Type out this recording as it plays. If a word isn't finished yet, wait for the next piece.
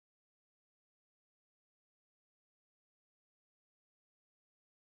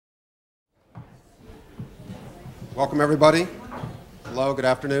Welcome, everybody. Hello, good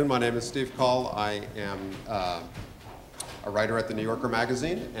afternoon. My name is Steve Cull. I am a writer at the New Yorker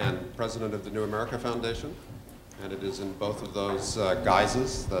magazine and president of the New America Foundation. And it is in both of those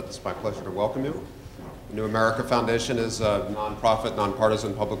guises that it's my pleasure to welcome you. The New America Foundation is a nonprofit,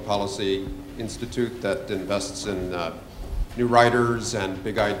 nonpartisan public policy institute that invests in new writers and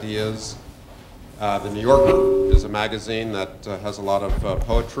big ideas. The New Yorker is a magazine that has a lot of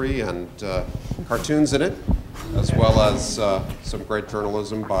poetry and cartoons in it, as well as some great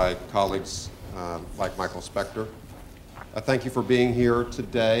journalism by colleagues like Michael Specter. Thank you for being here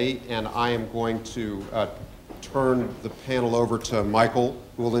today, and I am going to turn the panel over to Michael,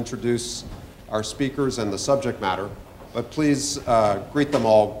 who will introduce our speakers and the subject matter. But please greet them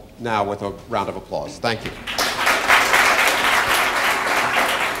all now with a round of applause. Thank you.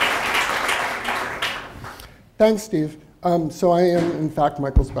 Thanks, Steve. So I am, in fact,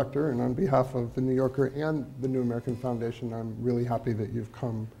 Michael Specter, and on behalf of the New Yorker and the New American Foundation, I'm really happy that you've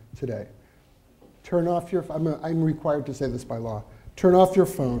come today. Turn off your, I'm required to say this by law, turn off your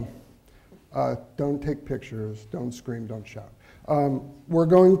phone. Don't take pictures, don't scream, don't shout. We're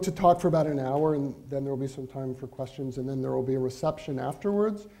going to talk for about an hour, and then there will be some time for questions, and then there will be a reception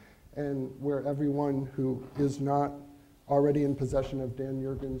afterwards, and where everyone who is not already in possession of Dan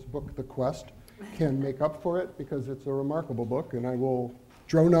Yergin's book, The Quest, can make up for it, because it's a remarkable book, and I will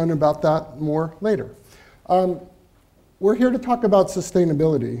drone on about that more later. We're here to talk about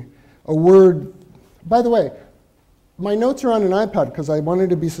sustainability, a word, by the way, my notes are on an iPad because I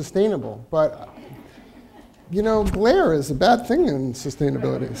wanted to be sustainable, but you know, glare is a bad thing in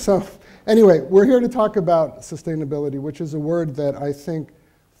sustainability. So anyway, we're here to talk about sustainability, which is a word that I think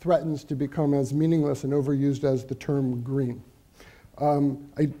threatens to become as meaningless and overused as the term green.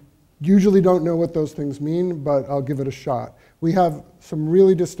 I usually don't know what those things mean, but I'll give it a shot. We have some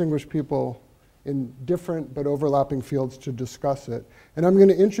really distinguished people in different but overlapping fields to discuss it. And I'm going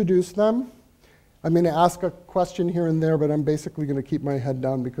to introduce them. I'm going to ask a question here and there, but I'm basically going to keep my head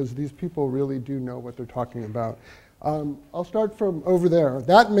down because these people really do know what they're talking about. I'll start from over there.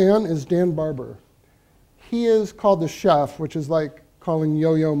 That man is Dan Barber. He is called the chef, which is like calling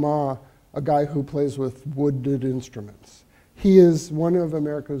Yo-Yo Ma a guy who plays with wooded instruments. He is one of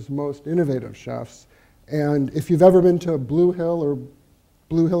America's most innovative chefs. And if you've ever been to Blue Hill or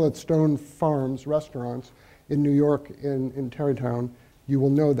Blue Hill at Stone Farms restaurants in New York in Tarrytown, you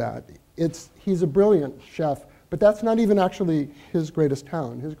will know that. He's a brilliant chef, but that's not even actually his greatest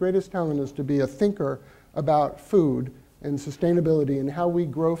talent. His greatest talent is to be a thinker about food and sustainability and how we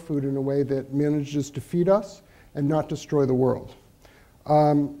grow food in a way that manages to feed us and not destroy the world.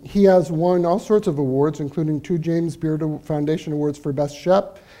 He has won all sorts of awards, including 2 James Beard Foundation Awards for Best Chef.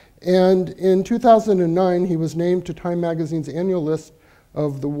 And in 2009, he was named to Time Magazine's annual list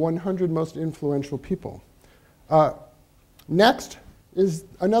of the 100 most influential people. Next is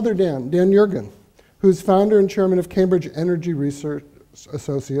another Dan Yergin, who's founder and chairman of Cambridge Energy Research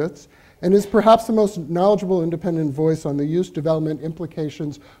Associates, and is perhaps the most knowledgeable independent voice on the use, development,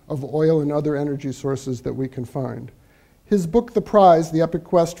 implications of oil and other energy sources that we can find. His book, The Prize, The Epic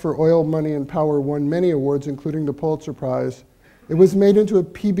Quest for Oil, Money, and Power, won many awards, including the Pulitzer Prize. It was made into a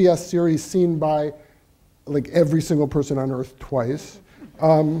PBS series seen by like every single person on Earth twice.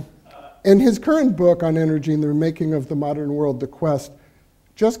 And his current book on energy and the making of the modern world, The Quest,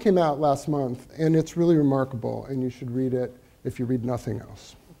 just came out last month, and it's really remarkable, and you should read it if you read nothing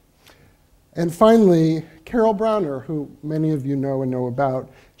else. And finally, Carol Browner, who many of you know and know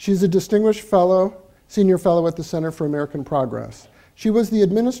about. She's a distinguished fellow, senior fellow at the Center for American Progress. She was the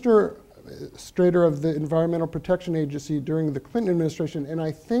administrator of the Environmental Protection Agency during the Clinton administration, and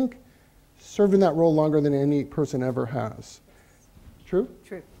I think served in that role longer than any person ever has. True?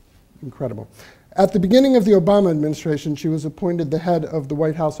 True. Incredible. At the beginning of the Obama administration, she was appointed the head of the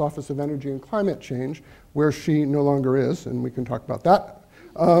White House Office of Energy and Climate Change, where she no longer is, and we can talk about that.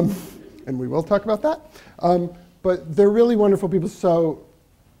 And we will talk about that. But they're really wonderful people, so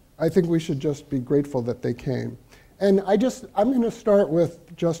I think we should just be grateful that they came. And I'm going to start with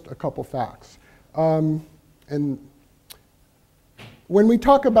just a couple facts. And when we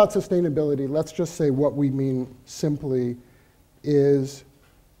talk about sustainability, let's just say what we mean simply is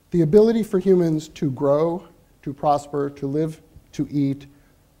the ability for humans to grow, to prosper, to live, to eat,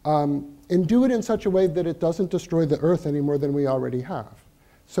 and do it in such a way that it doesn't destroy the earth any more than we already have.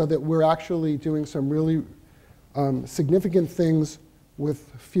 So that we're actually doing some really significant things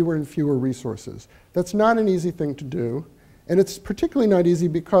with fewer and fewer resources. That's not an easy thing to do, and it's particularly not easy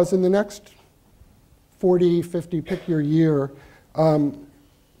because in the next 40, 50, pick your year, there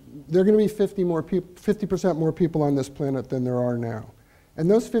are going to be 50% more people on this planet than there are now. And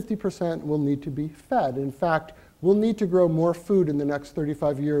those 50% will need to be fed. In fact, we'll need to grow more food in the next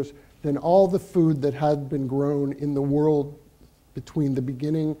 35 years than all the food that had been grown in the world between the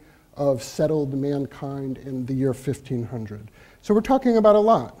beginning of settled mankind and the year 1500. So we're talking about a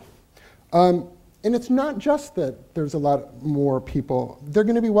lot. And it's not just that there's a lot more people. They're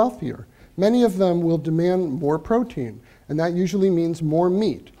going to be wealthier. Many of them will demand more protein, and that usually means more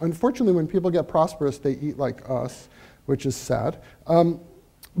meat. Unfortunately, when people get prosperous, they eat like us, which is sad.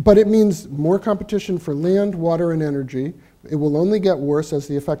 But it means more competition for land, water, and energy. It will only get worse as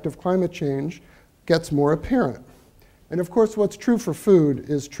the effect of climate change gets more apparent. And of course, what's true for food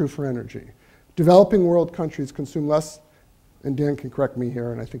is true for energy. Developing world countries consume less, and Dan can correct me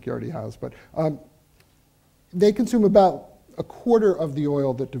here, and I think he already has, but they consume about a quarter of the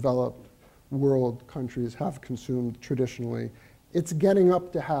oil that developed world countries have consumed traditionally. It's getting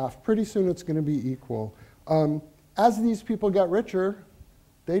up to half. Pretty soon it's going to be equal. As these people get richer,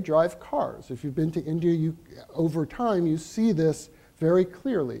 they drive cars. If you've been to India, over time you see this very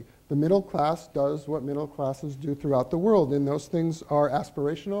clearly. The middle class does what middle classes do throughout the world, and those things are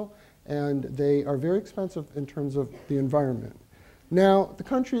aspirational, and they are very expensive in terms of the environment. Now, the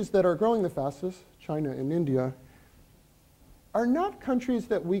countries that are growing the fastest, China and India, are not countries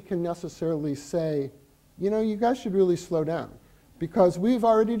that we can necessarily say, you know, you guys should really slow down, because we've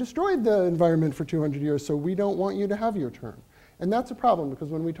already destroyed the environment for 200 years, so we don't want you to have your turn. And that's a problem, because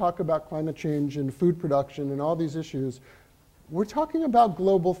when we talk about climate change and food production and all these issues, we're talking about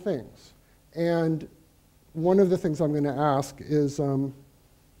global things. And one of the things I'm going to ask is,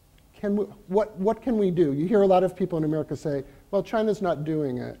 what can we do? You hear a lot of people in America say, well, China's not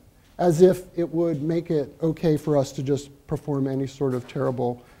doing it, as if it would make it okay for us to just perform any sort of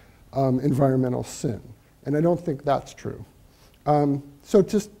terrible environmental sin. And I don't think that's true. So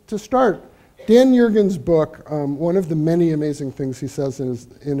to start, Dan Yergin's book, one of the many amazing things he says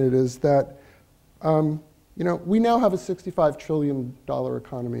in it is that you know, we now have a $65 trillion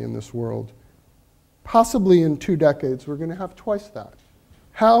economy in this world. Possibly in 2 decades, we're going to have twice that.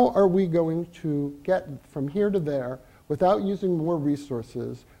 How are we going to get from here to there without using more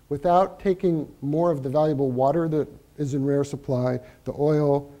resources, without taking more of the valuable water that is in rare supply, the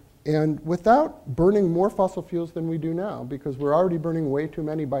oil, and without burning more fossil fuels than we do now, because we're already burning way too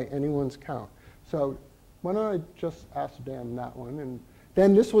many by anyone's count? So why don't I just ask Dan that one, and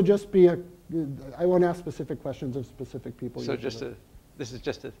then this will just be I won't ask specific questions of specific people. So this is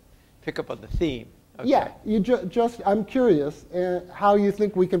just to pick up on the theme. Okay. Yeah, I'm curious how you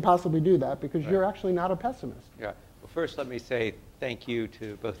think we can possibly do that, because you're actually not a pessimist. Yeah. Well, first let me say thank you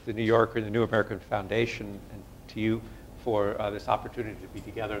to both the New Yorker and the New American Foundation, and to you for this opportunity to be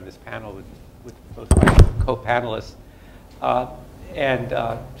together in this panel with both my co-panelists, and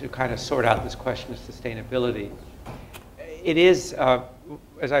to kind of sort out this question of sustainability. It is,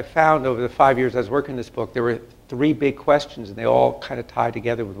 as I found over the 5 years I was working on this book, there were 3 big questions, and they all kind of tie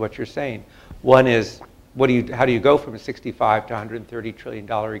together with what you're saying. One is, how do you go from a $65 to $130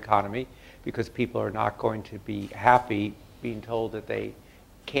 trillion economy? Because people are not going to be happy being told that they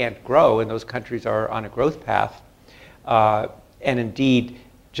can't grow, and those countries are on a growth path. And indeed,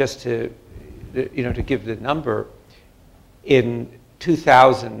 just to give the number, in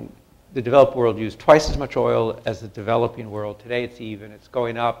 2000, the developed world used twice as much oil as the developing world. Today it's even, it's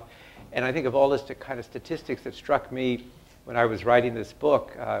going up. And I think of all this kind of statistics that struck me when I was writing this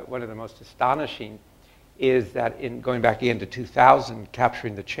book, one of the most astonishing is that in going back again to 2000,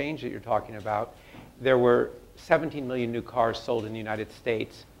 capturing the change that you're talking about, there were 17 million new cars sold in the United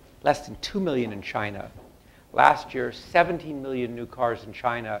States, less than 2 million in China. Last year, 17 million new cars in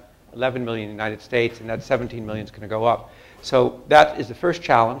China, 11 million in the United States, and that 17 million is going to go up. So that is the first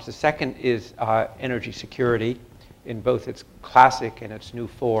challenge. The second is energy security in both its classic and its new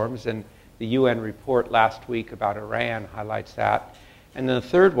forms. And the UN report last week about Iran highlights that. And then the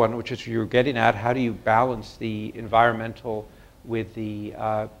third one, which is you're getting at, how do you balance the environmental with the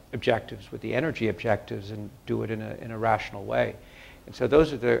objectives, with the energy objectives, and do it in a rational way? And so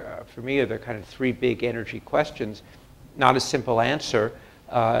those are for me, are the kind of 3 big energy questions. Not a simple answer.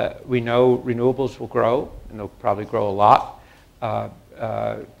 We know renewables will grow, and they'll probably grow a lot.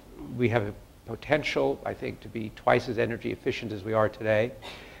 We have a potential, I think, to be twice as energy efficient as we are today.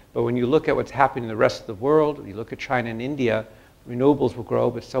 But when you look at what's happening in the rest of the world, you look at China and India, renewables will grow,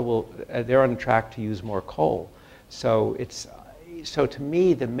 but so will, they're on track to use more coal. So to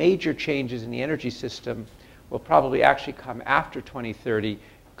me, the major changes in the energy system will probably actually come after 2030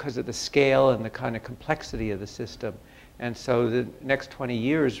 because of the scale and the kind of complexity of the system. And so the next 20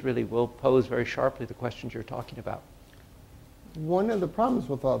 years really will pose very sharply the questions you're talking about. One of the problems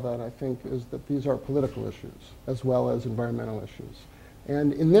with all that, I think, is that these are political issues as well as environmental issues.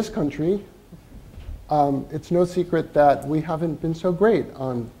 And in this country, It's no secret that we haven't been so great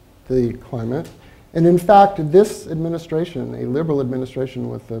on the climate. And in fact, this administration, a liberal administration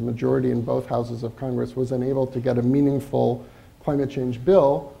with a majority in both houses of Congress, was unable to get a meaningful climate change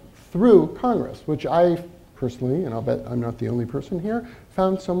bill through Congress, which I personally, and I'll bet I'm not the only person here,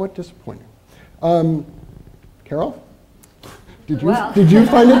 found somewhat disappointing. Carol, did you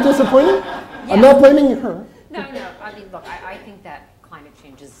find it disappointing? Yeah. I'm not blaming her. No. I mean, look, I think that climate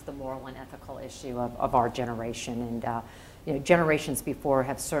change is the moral and ethical issue of our generation, and you know, generations before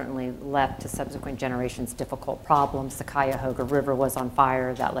have certainly left to subsequent generations difficult problems. The Cuyahoga River was on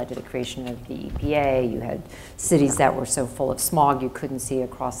fire. That led to the creation of the EPA. You had cities that were so full of smog you couldn't see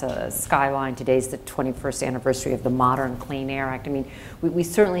across a skyline. Today's the 21st anniversary of the modern Clean Air Act. I mean, we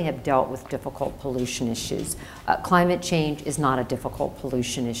certainly have dealt with difficult pollution issues. Climate change is not a difficult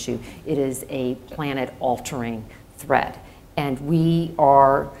pollution issue. It is a planet-altering threat. And we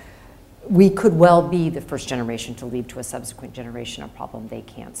could well be the first generation to leave to a subsequent generation a problem they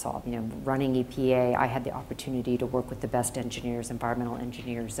can't solve. You know, running EPA, I had the opportunity to work with the best engineers, environmental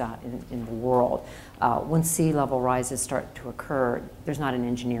engineers in the world. When sea level rises start to occur, there's not an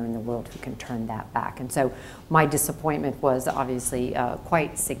engineer in the world who can turn that back. And so my disappointment was obviously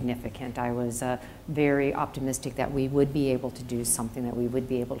quite significant. I was very optimistic that we would be able to do something, that we would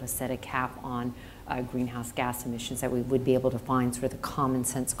be able to set a cap on greenhouse gas emissions, that we would be able to find sort of the common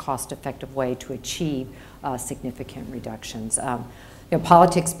sense, cost-effective way to achieve significant reductions. You know,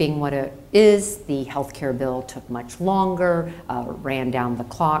 politics being what it is, the healthcare bill took much longer, ran down the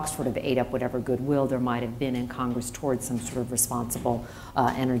clock, sort of ate up whatever goodwill there might have been in Congress towards some sort of responsible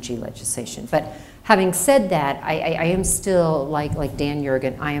energy legislation. But having said that, I am still, like Dan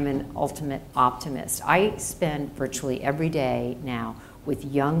Yergin, I am an ultimate optimist. I spend virtually every day now with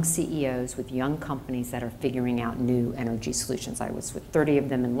young CEOs, with young companies that are figuring out new energy solutions. I was with 30 of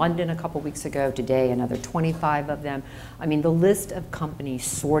them in London a couple weeks ago. Today, another 25 of them. I mean, the list of companies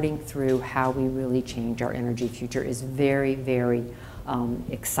sorting through how we really change our energy future is very, very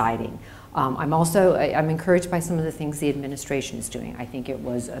exciting. I'm encouraged by some of the things the administration is doing. I think it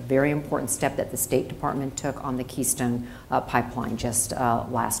was a very important step that the State Department took on the Keystone pipeline just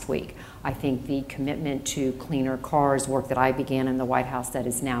last week. I think the commitment to cleaner cars, work that I began in the White House that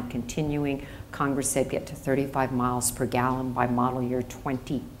is now continuing. Congress said get to 35 miles per gallon by model year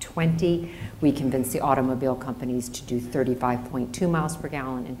 2020. We convinced the automobile companies to do 35.2 miles per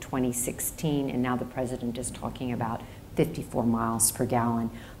gallon in 2016, and now the president is talking about 54 miles per gallon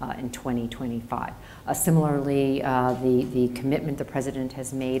in 2025. Similarly, the commitment the president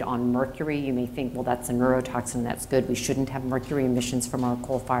has made on mercury, you may think, well, that's a neurotoxin, that's good. We shouldn't have mercury emissions from our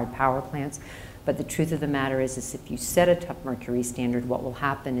coal-fired power plants. But the truth of the matter is if you set a tough mercury standard, what will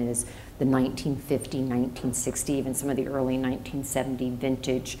happen is the 1950, 1960, even some of the early 1970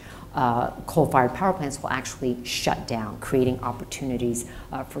 vintage coal-fired power plants will actually shut down, creating opportunities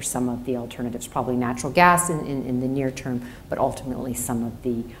for some of the alternatives, probably natural gas in the near term, but ultimately some of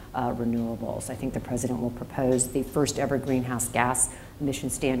the renewables. I think the president will propose the first ever greenhouse gas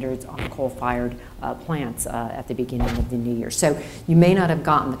emission standards on coal-fired plants at the beginning of the new year. So you may not have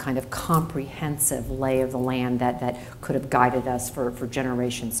gotten the kind of comprehensive lay of the land that could have guided us for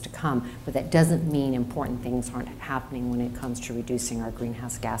generations to come, but that doesn't mean important things aren't happening when it comes to reducing our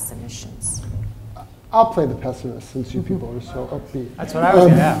greenhouse gas emissions. I'll play the pessimist since you people are so upbeat. That's what I was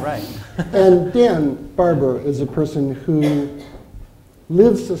yeah, right. And Dan Barber is a person who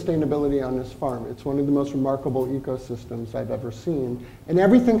lives sustainability on his farm. It's one of the most remarkable ecosystems I've ever seen. And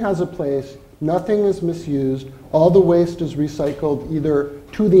everything has a place, nothing is misused, all the waste is recycled either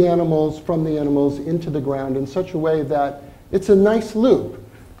to the animals, from the animals, into the ground in such a way that it's a nice loop.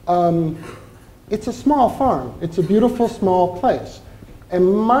 It's a small farm, it's a beautiful small place. And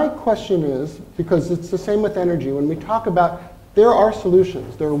my question is, because it's the same with energy, when we talk about, there are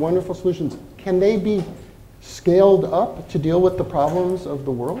solutions, there are wonderful solutions, can they be scaled up to deal with the problems of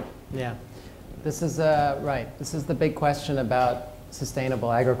the world? Yeah, this is right. This is the big question about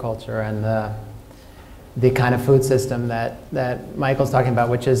sustainable agriculture and the kind of food system that Michael's talking about,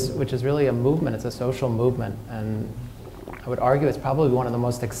 which is really a movement. It's a social movement, and I would argue it's probably one of the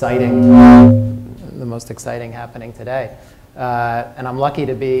most exciting happening today. And I'm lucky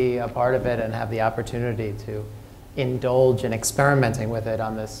to be a part of it and have the opportunity to indulge in experimenting with it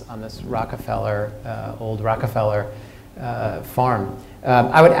on this Rockefeller, old Rockefeller farm.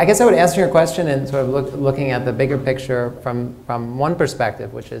 I guess I would answer your question and sort of looking at the bigger picture from one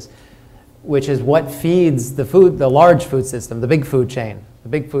perspective, which is what feeds the large food system, the big food chain. The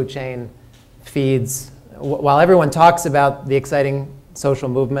big food chain feeds, while everyone talks about the exciting social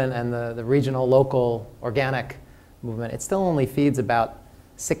movement and the regional, local, organic movement, it still only feeds about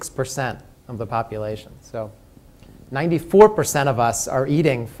 6% of the population. So 94% of us are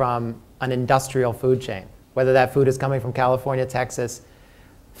eating from an industrial food chain, whether that food is coming from California, Texas,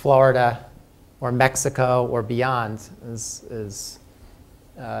 Florida, or Mexico, or beyond, is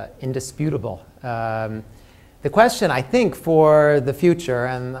indisputable. The question, I think, for the future,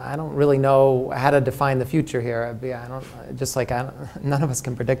 and I don't really know how to define the future here. None of us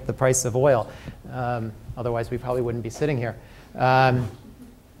can predict the price of oil. Otherwise, we probably wouldn't be sitting here.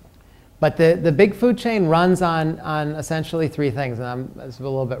 But the big food chain runs on essentially three things, and it's a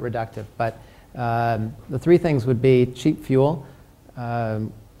little bit reductive. But the three things would be cheap fuel,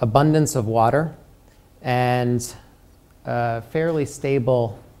 abundance of water, and fairly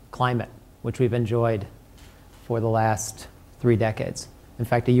stable climate, which we've enjoyed for the last 3 decades. In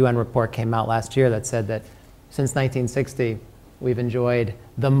fact, a UN report came out last year that said that since 1960, we've enjoyed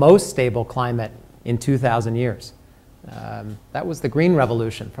the most stable climate in 2,000 years. That was the Green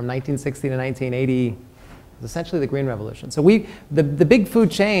Revolution from 1960 to 1980, essentially the Green Revolution. So the big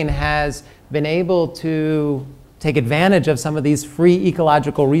food chain has been able to take advantage of some of these free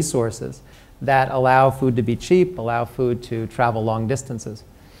ecological resources that allow food to be cheap, allow food to travel long distances.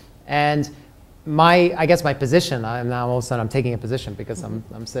 And I guess my position, now all of a sudden I'm taking a position because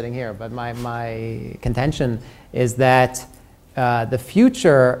I'm sitting here, but my contention is that the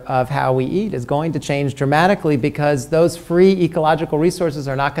future of how we eat is going to change dramatically because those free ecological resources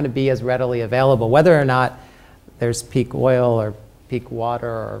are not going to be as readily available, whether or not there's peak oil or peak water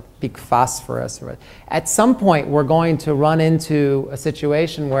or peak phosphorus. At some point, we're going to run into a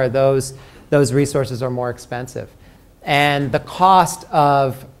situation where those resources are more expensive. And the cost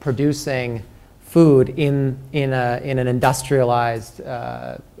of producing food in an industrialized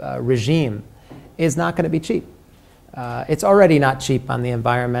regime is not going to be cheap. It's already not cheap on the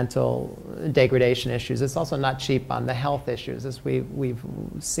environmental degradation issues. It's also not cheap on the health issues, as we've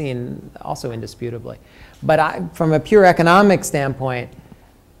seen also indisputably. But from a pure economic standpoint,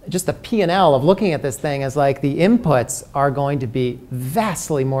 just the P&L of looking at this thing is like the inputs are going to be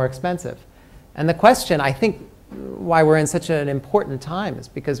vastly more expensive. And the question, I think, why we're in such an important time is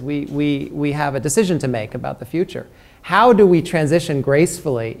because we have a decision to make about the future. How do we transition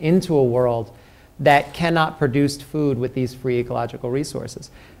gracefully into a world that cannot produce food with these free ecological resources?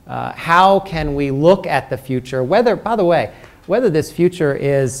 How can we look at the future, whether, by the way, whether this future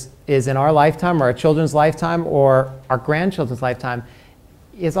is in our lifetime or our children's lifetime or our grandchildren's lifetime,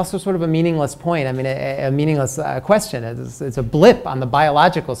 is also sort of a meaningless point. I mean, a meaningless question. It's a blip on the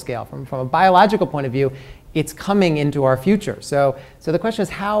biological scale. From a biological point of view, it's coming into our future. So the question is,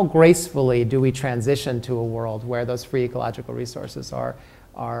 how gracefully do we transition to a world where those free ecological resources are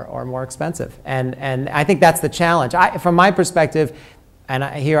more expensive? And I think that's the challenge. From my perspective, and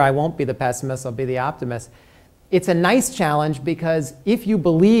here I won't be the pessimist, I'll be the optimist, it's a nice challenge because if you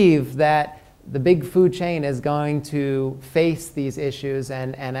believe that the big food chain is going to face these issues,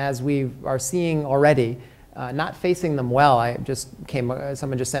 and as we are seeing already, not facing them well.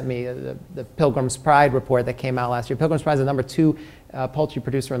 Someone just sent me the Pilgrim's Pride report that came out last year. Pilgrim's Pride is the #2 poultry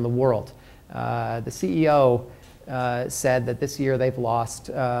producer in the world. The CEO said that this year they've lost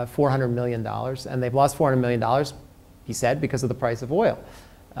 $400 million, and they've lost $400 million, he said, because of the price of oil.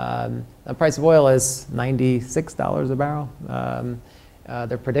 The price of oil is $96 a barrel.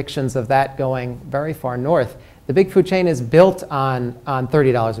 There are predictions of that going very far north. The big food chain is built on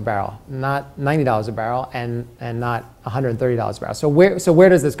 $30 a barrel, not $90 a barrel, and not $130 a barrel. So where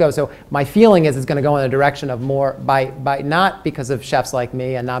does this go? So my feeling is it's going to go in the direction of more, not because of chefs like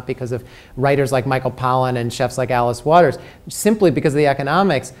me and not because of writers like Michael Pollan and chefs like Alice Waters, simply because of the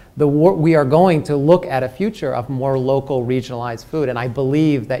economics. We are going to look at a future of more local, regionalized food, and I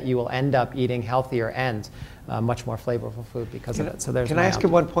believe that you will end up eating healthier and much more flavorful food because of it. So Can I ask you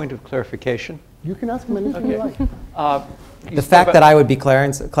one point of clarification? You can ask him anything you like. The fact that I would be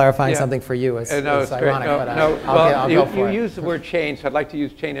clarifying something for you is it's ironic, great. but Well, I'll go for it. You used the word chain, so I'd like to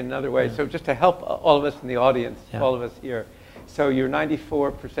use chain in another way. So just to help all of us in the audience, all of us here. So you're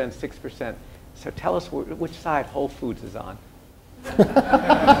 94%, 6%. So tell us which side Whole Foods is on.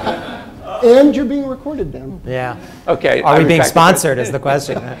 And you're being recorded, Dan. Yeah. Okay. Are we being sponsored is the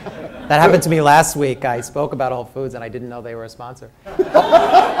question. That happened to me last week. I spoke about Whole Foods and I didn't know they were a sponsor.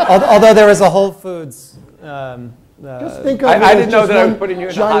 Although there was a Whole Foods. Just think of I it didn't as know just that I was one putting you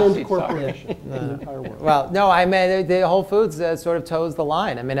in the hot giant seat. corporation in the entire world. Well, no, I mean the Whole Foods sort of toes the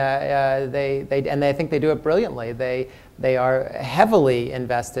line. I mean, they think they do it brilliantly. They are heavily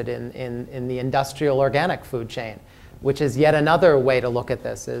invested in the industrial organic food chain, which is yet another way to look at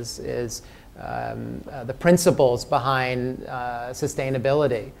this. Is the principles behind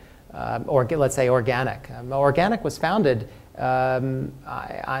sustainability, or let's say organic. Organic was founded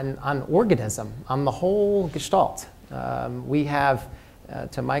on organism, on the whole gestalt. We have,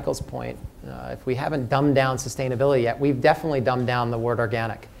 to Michael's point, if we haven't dumbed down sustainability yet, we've definitely dumbed down the word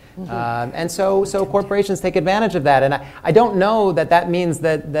organic. And so corporations take advantage of that. And I don't know that that means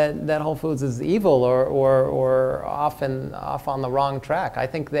that Whole Foods is evil or off on the wrong track. I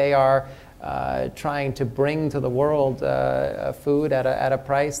think they are trying to bring to the world food at a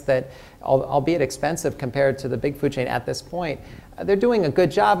price that, albeit expensive compared to the big food chain at this point, they're doing a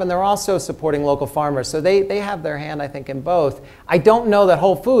good job, and they're also supporting local farmers. So they have their hand, I think, in both. I don't know that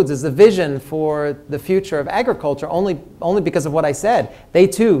Whole Foods is the vision for the future of agriculture, only because of what I said. They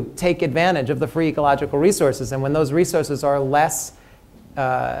too take advantage of the free ecological resources, and when those resources are less,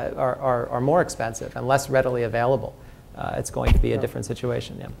 are more expensive and less readily available, it's going to be a different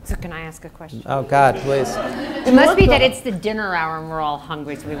situation. Yeah. So can I ask a question? Oh God, please. It must be that it's the dinner hour and we're all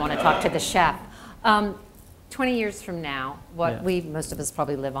hungry, so we want to talk to the chef. 20 years from now, most of us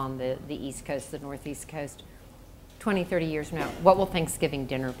probably live on the East Coast, the Northeast Coast. 20, 30 years from now, what will Thanksgiving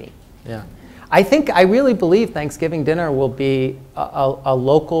dinner be? Yeah. I really believe Thanksgiving dinner will be a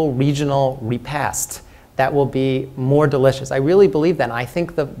local, regional repast that will be more delicious. I really believe that. And I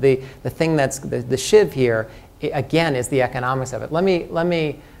think the thing that's the shiv here, again, is the economics of it. Let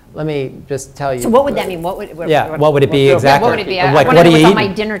me just tell you. So what would that mean? What would it be exactly? What would it be? Like, what do you eat on my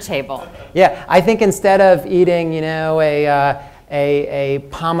dinner table? Yeah, I think instead of eating, a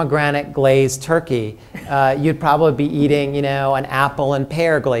pomegranate glazed turkey, you'd probably be eating, an apple and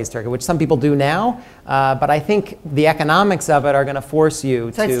pear glazed turkey, which some people do now. But I think the economics of it are going to force you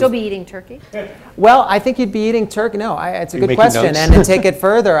to. So I'd still be eating turkey? Well, I think you'd be eating turkey. No, it's a good question. And to take it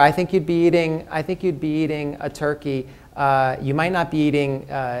further, I think you'd be eating a turkey. You might not be eating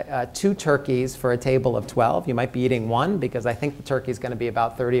 2 turkeys for a table of 12. You might be eating 1 because I think the turkey is going to be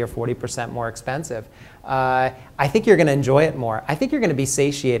about 30 or 40% more expensive. I think you're going to enjoy it more. I think you're going to be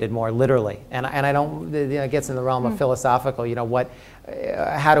satiated more, literally. And I don't, it gets in the realm of philosophical,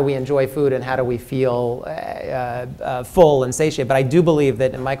 how do we enjoy food and how do we feel full and satiated. But I do believe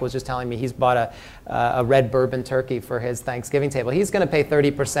that, and Mike was just telling me he's bought a red bourbon turkey for his Thanksgiving table. He's going to pay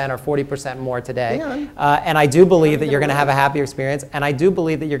 30% or 40% more today. And I do believe that you're going to have a happier experience. And I do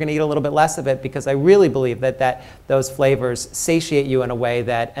believe that you're going to eat a little bit less of it because I really believe that those flavors satiate you in a way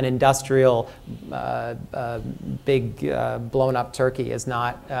that an industrial big blown up turkey is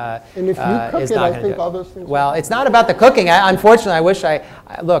not. And if you cook it, I think all those things. Well, it's not about the cooking. Unfortunately, I wish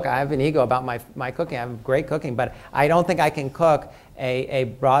look, I have an ego about my cooking. I have great cooking, but I don't think I can cook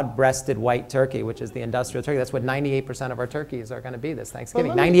a broad-breasted white turkey, which is the industrial turkey. That's what 98% of our turkeys are going to be this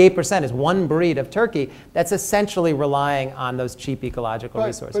Thanksgiving. 98% is one breed of turkey that's essentially relying on those cheap ecological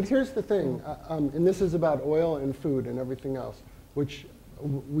resources. But here's the thing, and this is about oil and food and everything else, which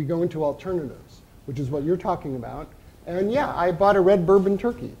we go into alternatives, which is what you're talking about. And yeah, I bought a red bourbon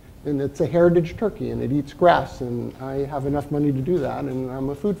turkey, and it's a heritage turkey, and it eats grass, and I have enough money to do that, and I'm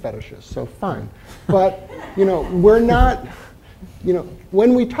a food fetishist, so fine. But, we're not,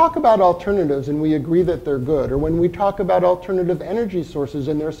 when we talk about alternatives and we agree that they're good, or when we talk about alternative energy sources,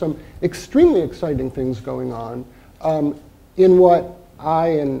 and there's some extremely exciting things going on in what I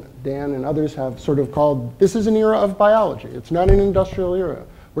and Dan and others have sort of called, this is an era of biology. It's not an industrial era.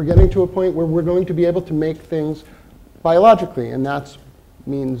 We're getting to a point where we're going to be able to make things biologically, and that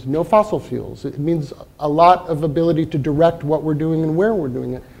means no fossil fuels. It means a lot of ability to direct what we're doing and where we're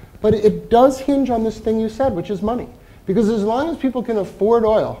doing it. But it does hinge on this thing you said, which is money. Because as long as people can afford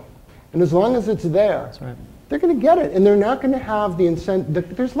oil, and as long as it's there, That's right. they're going to get it. And they're not going to have the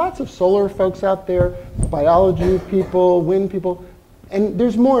incentive. There's lots of solar folks out there, biology people, wind people, and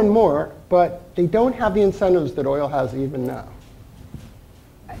there's more and more, but they don't have the incentives that oil has even now.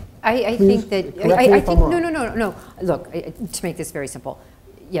 I think that, no. Look, to make this very simple,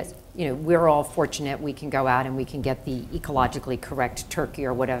 yes, we're all fortunate we can go out and we can get the ecologically correct turkey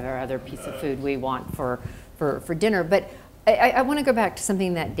or whatever other piece of food we want for dinner. But I want to go back to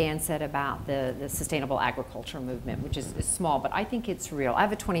something that Dan said about the sustainable agriculture movement, which is small, but I think it's real. I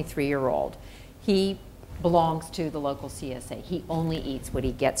have a 23-year-old. He belongs to the local CSA. He only eats what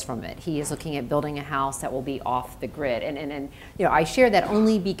he gets from it. He is looking at building a house that will be off the grid. And I share that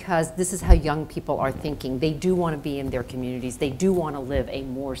only because this is how young people are thinking. They do want to be in their communities. They do want to live a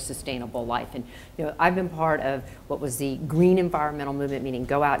more sustainable life. And I've been part of what was the green environmental movement, meaning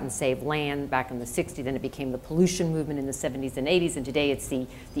go out and save land back in the 60s. Then it became the pollution movement in the 70s and 80s. And today it's the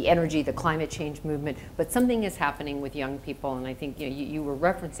energy, the climate change movement. But something is happening with young people. And I think you were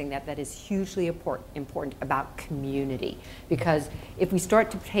referencing that is hugely important concerned about community. Because if we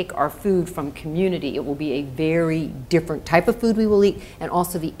start to take our food from community, it will be a very different type of food we will eat, and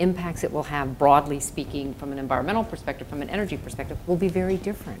also the impacts it will have, broadly speaking, from an environmental perspective, from an energy perspective, will be very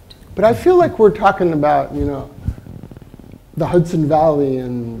different. But I feel like we're talking about, you know, the Hudson Valley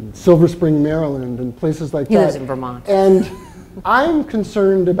and Silver Spring, Maryland, and places like that. He lives in Vermont. And I'm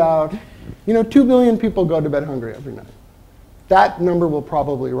concerned about, you know, 2 billion people go to bed hungry every night. That number will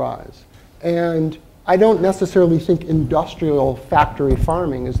probably rise. And I don't necessarily think industrial factory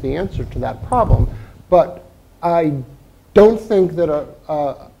farming is the answer to that problem, but I don't think that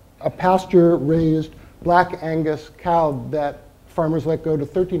a pasture-raised black Angus cow that farmers let go to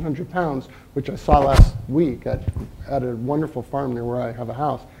 1,300 pounds, which I saw last week at a wonderful farm near where I have a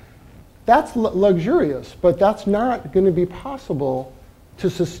house, that's luxurious, but that's not going to be possible to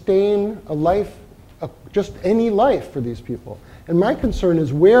sustain a life, just any life for these people. And my concern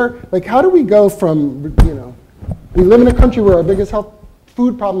is where, like, how do we go from, you know, we live in a country where our biggest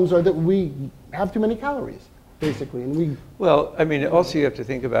food problems are that we have too many calories, basically, and we... Well, I mean, also you have to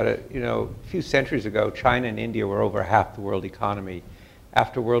think about it, you know, a few centuries ago, China and India were over half the world economy.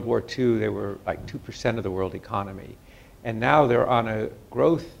 After World War II, they were like 2% of the world economy. And now they're on a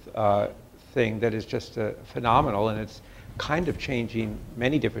growth thing that is just phenomenal, and it's kind of changing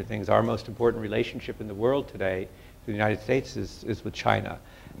many different things. Our most important relationship in the world today, the United States, is with China.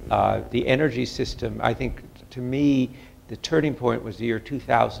 The energy system, I think, to me, the turning point was the year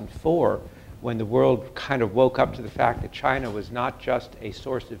 2004, when the world kind of woke up to the fact that China was not just a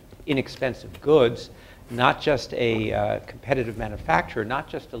source of inexpensive goods, not just a competitive manufacturer, not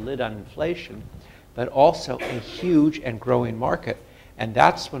just a lid on inflation, but also a huge and growing market. And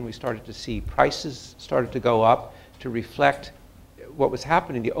that's when we started to see prices started to go up to reflect what was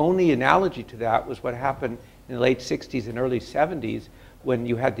happening. The only analogy to that was what happened in the late 60s and early 70s, when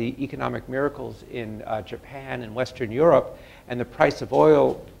you had the economic miracles in Japan and Western Europe, and the price of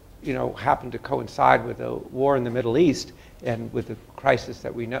oil, you know, happened to coincide with a war in the Middle East and with the crisis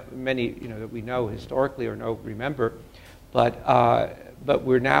that we know, many, you know, that we know historically or remember. But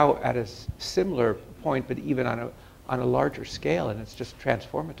we're now at a similar point, but even on a larger scale, and it's just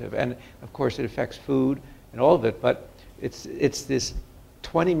transformative. And of course, it affects food and all of it, but it's this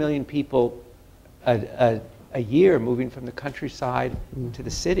 20 million people a year moving from the countryside to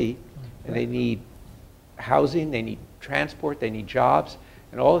the city, and they need housing, they need transport, they need jobs,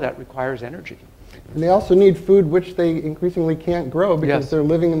 and all of that requires energy. And they also need food, which they increasingly can't grow because Yes. they're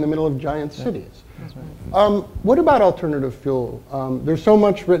living in the middle of giant cities. That's right. What about alternative fuel? There's so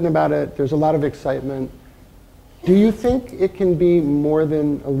much written about it. There's a lot of excitement. Do you think it can be more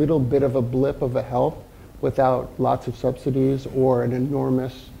than a little bit of a blip of a help without lots of subsidies or an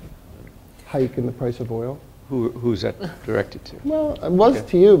enormous hike in the price of oil? Who's that directed to? Well, it was Okay.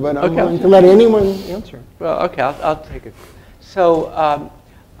 to you, but I'm Okay. willing to let anyone answer. Well, okay, I'll take it. So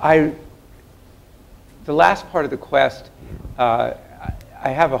the last part of the quest, I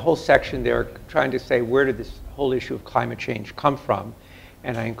have a whole section there trying to say, where did this whole issue of climate change come from?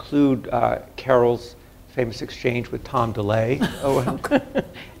 And I include Carol's famous exchange with Tom DeLay,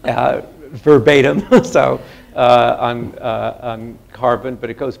 verbatim, so on carbon, but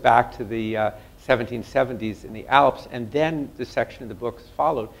it goes back to the 1770s in the Alps. And then the section of the book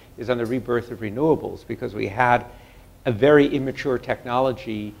followed is on the rebirth of renewables, because we had a very immature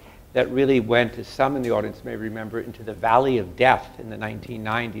technology that really went, as some in the audience may remember, into the valley of death in the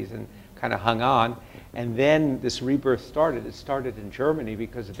 1990s and kind of hung on. And then this rebirth started. It started in Germany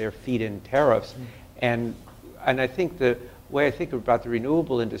because of their feed-in tariffs. And I think the way I think about the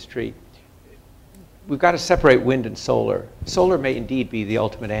renewable industry, we've got to separate wind and solar. Solar may indeed be the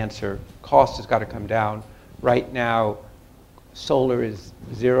ultimate answer. Cost has got to come down. Right now, solar is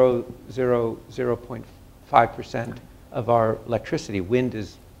 0.5% of our electricity. Wind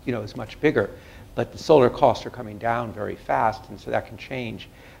is, you know, is much bigger, but the solar costs are coming down very fast, and so that can change.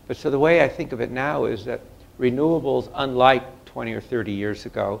 But so the way I think of it now is that renewables, unlike 20 or 30 years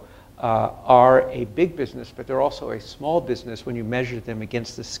ago, are a big business, but they're also a small business when you measure them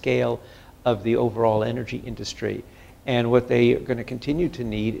against the scale of the overall energy industry. And what they are going to continue to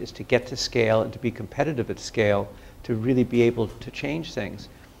need is to get to scale and to be competitive at scale to really be able to change things.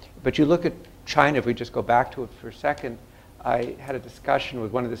 But you look at China, if we just go back to it for a second, I had a discussion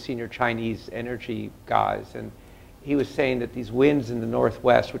with one of the senior Chinese energy guys, and he was saying that these winds in the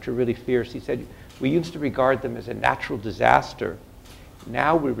northwest, which are really fierce, he said, we used to regard them as a natural disaster.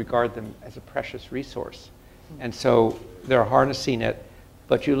 Now we regard them as a precious resource. And so they're harnessing it.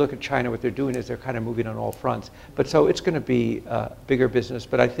 But you look at China, what they're doing is they're kind of moving on all fronts. But so it's going to be a bigger business.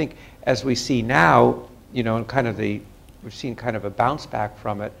 But I think as we see now, you know, and kind of we've seen kind of a bounce back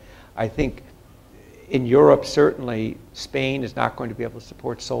from it. I think in Europe, certainly, Spain is not going to be able to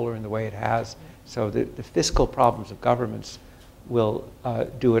support solar in the way it has. So the fiscal problems of governments will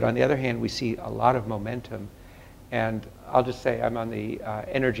do it. On the other hand, we see a lot of momentum. And I'll just say I'm on the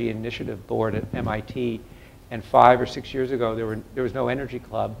Energy Initiative Board at MIT. And 5 or 6 years ago, there was no energy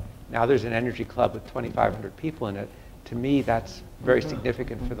club. Now there's an energy club with 2,500 people in it. To me, that's very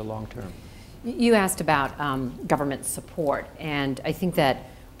significant for the long term. You asked about government support, and I think that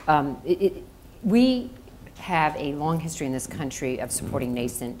we have a long history in this country of supporting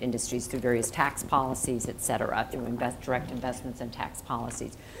nascent industries through various tax policies, et cetera, through direct investments and tax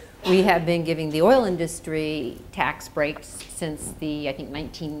policies. We have been giving the oil industry tax breaks since I think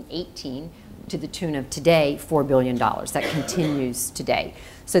 1918, to the tune of today, $4 billion. That continues today.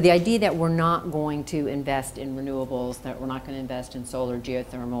 So the idea that we're not going to invest in renewables, that we're not going to invest in solar,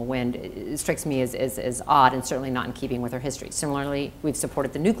 geothermal, wind, it strikes me as odd and certainly not in keeping with our history. Similarly, we've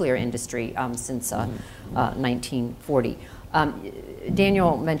supported the nuclear industry since 1940.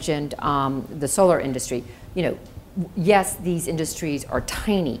 Daniel mentioned the solar industry. You know, yes, these industries are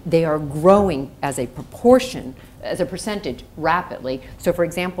tiny. They are growing as a proportion, as a percentage, rapidly. So for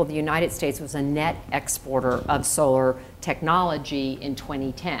example, the United States was a net exporter of solar technology in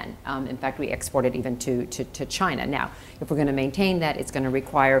 2010. In fact, we exported even to China. Now, if we're going to maintain that, it's going to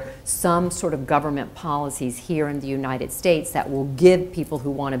require some sort of government policies here in the United States that will give people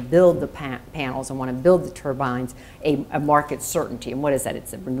who want to build the panels and want to build the turbines a market certainty. And what is that?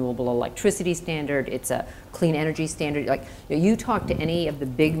 It's a renewable electricity standard. It's a clean energy standard. Like, you talk to any of the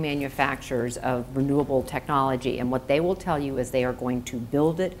big manufacturers of renewable technology, and what they will tell you is they are going to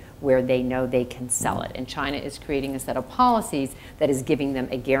build it where they know they can sell it. And China is creating a set of policies that is giving them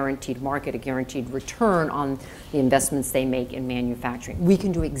a guaranteed market, a guaranteed return on the investments they make in manufacturing. We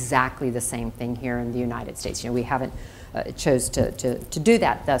can do exactly the same thing here in the United States. You know, we haven't chose to do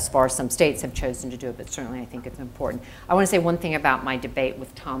that thus far. Some states have chosen to do it, but certainly I think it's important. I want to say one thing about my debate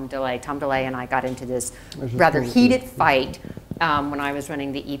with Tom DeLay. Tom DeLay and I got into this rather heated fight when I was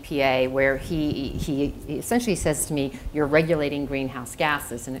running the EPA, where he essentially says to me, "You're regulating greenhouse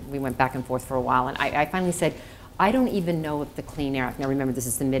gases," and we went back and forth for a while, and I finally said, I don't even know if the Clean Air Act, now remember this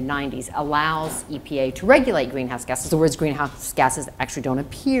is the mid-90s, allows EPA to regulate greenhouse gases. The words greenhouse gases actually don't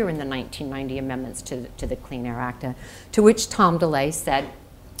appear in the 1990 amendments to the Clean Air Act, to which Tom DeLay said,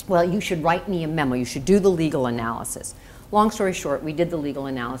 well, you should write me a memo, you should do the legal analysis. Long story short, we did the legal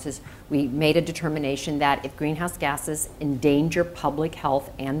analysis. We made a determination that if greenhouse gases endanger public health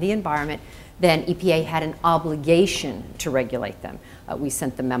and the environment, then EPA had an obligation to regulate them. We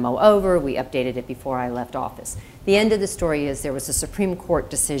sent the memo over, we updated it before I left office. The end of the story is there was a Supreme Court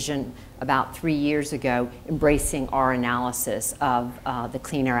decision about 3 years ago embracing our analysis of the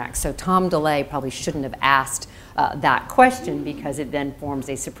Clean Air Act. So Tom DeLay probably shouldn't have asked that question, because it then forms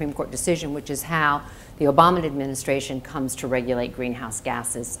a Supreme Court decision, which is how the Obama administration comes to regulate greenhouse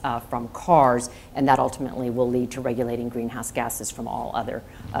gases from cars, and that ultimately will lead to regulating greenhouse gases from all other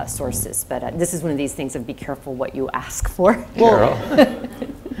sources. But this is one of these things of be careful what you ask for. Carol,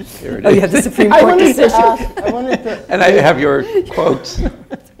 here it is. Oh, you have the Supreme Court decision. And I have your quotes.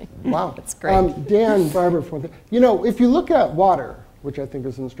 Wow. That's great. Dan Barber, for you know, if you look at water, which I think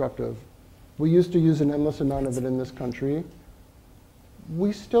is instructive, we used to use an endless amount of it in this country.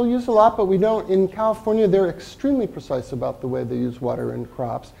 We still use a lot, but we don't. In California, they're extremely precise about the way they use water in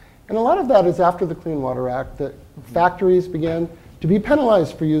crops. And a lot of that is after the Clean Water Act, that factories began to be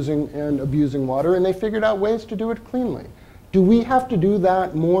penalized for using and abusing water, and they figured out ways to do it cleanly. Do we have to do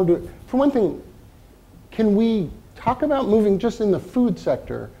that more? For one thing, can we talk about moving just in the food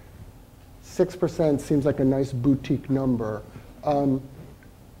sector? 6% seems like a nice boutique number.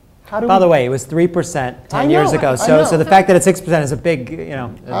 By the way, it was 3% 10 years ago. So the fact that it's 6% is a big, you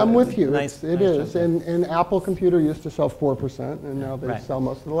know. I'm with you. Nice, it nice is. And Apple Computer used to sell 4%, and now they Right. sell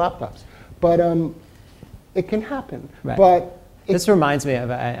most of the laptops. But it can happen. Right. But This reminds me of,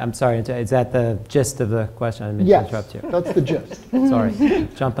 I'm sorry, is that the gist of the question? I didn't mean yes, to interrupt you. that's the gist. Sorry,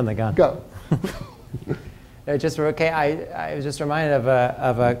 jumping the gun. Go. I was just reminded of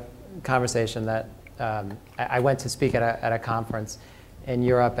a conversation that I went to speak at a conference in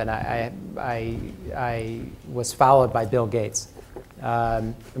Europe, and I was followed by Bill Gates.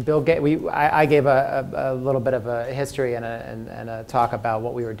 I gave a little bit of a history and a talk about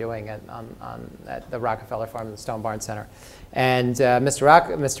what we were doing at the Rockefeller Farm and the Stone Barn Center. And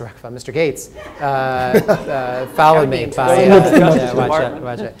Mr. Gates followed me by,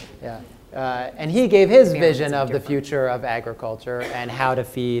 and he gave his vision of the future of agriculture and how to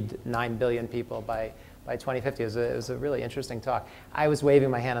feed 9 billion people by by 2050. It was a really interesting talk. I was waving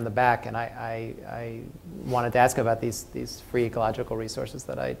my hand in the back, and I wanted to ask about these free ecological resources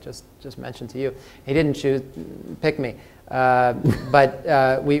that I just mentioned to you. He didn't pick me.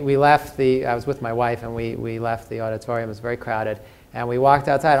 But we left I was with my wife, and we left the auditorium. It was very crowded. And we walked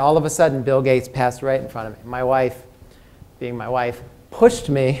outside, and all of a sudden, Bill Gates passed right in front of me. My wife, being my wife, pushed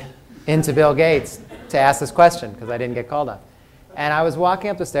me into Bill Gates to ask this question, because I didn't get called on. And I was walking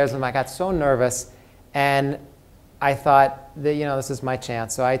up the stairs, and I got so nervous, and I thought that, this is my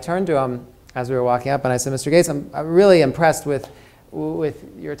chance. So I turned to him as we were walking up, and I said, Mr. Gates, I'm really impressed with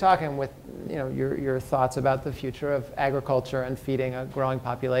your talk and with your thoughts about the future of agriculture and feeding a growing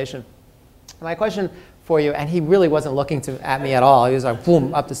population. My question for you, and he really wasn't looking at me at all. He was like,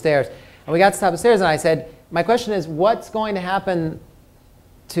 boom, up the stairs. And we got to the top of the stairs, and I said, my question is, what's going to happen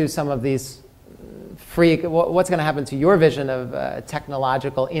to some of these what's going to happen to your vision of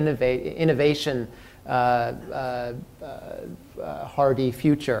technological innovation, hardy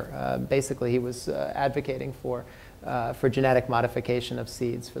future? Basically, he was advocating for genetic modification of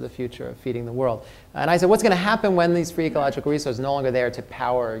seeds for the future of feeding the world. And I said, what's going to happen when these free ecological resources are no longer there to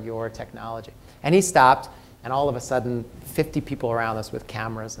power your technology? And he stopped, and all of a sudden, 50 people around us with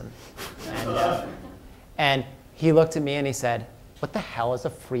cameras. And he looked at me and he said, what the hell is a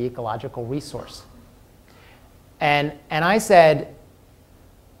free ecological resource? And I said,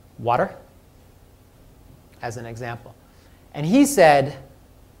 water, as an example. And he said,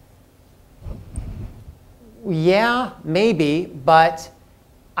 yeah, maybe, but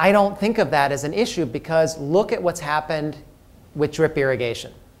I don't think of that as an issue, because look at what's happened with drip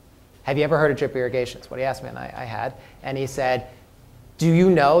irrigation. Have you ever heard of drip irrigation? That's what he asked me, and I had. And he said, do you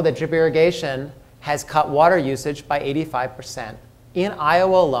know that drip irrigation has cut water usage by 85% in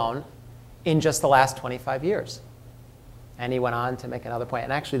Iowa alone in just the last 25 years? And he went on to make another point.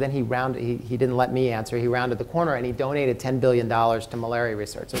 And actually, then he didn't let me answer. He rounded the corner, and he donated $10 billion to malaria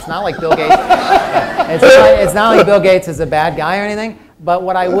research. So it's not like Bill Gates, it's not like Bill Gates is a bad guy or anything. But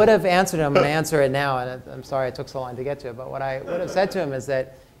what I would have answered him, and I answer it now, and I'm sorry it took so long to get to it, but what I would have said to him is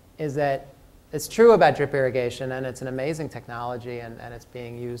that it's true about drip irrigation, and it's an amazing technology, and it's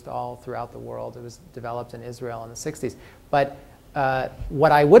being used all throughout the world. It was developed in Israel in the 60s. But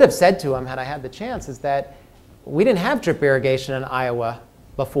what I would have said to him, had I had the chance, is that we didn't have drip irrigation in Iowa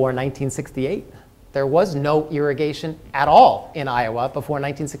before 1968. There was no irrigation at all in Iowa before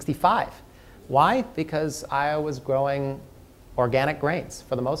 1965. Why? Because Iowa was growing organic grains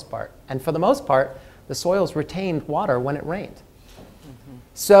for the most part. And for the most part, the soils retained water when it rained. Mm-hmm.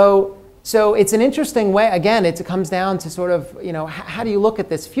 So it's an interesting way. Again, it comes down to sort of, how do you look at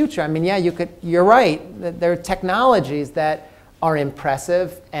this future? I mean, yeah, you're right. There are technologies that are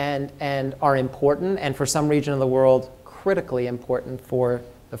impressive and are important, and for some region of the world, critically important for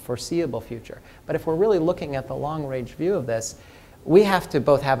the foreseeable future. But if we're really looking at the long-range view of this, we have to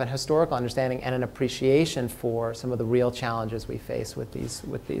both have an historical understanding and an appreciation for some of the real challenges we face with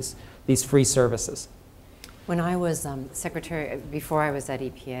these free services. When I was secretary, before I was at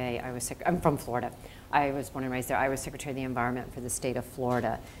EPA, I'm from Florida. I was born and raised there. I was Secretary of the Environment for the state of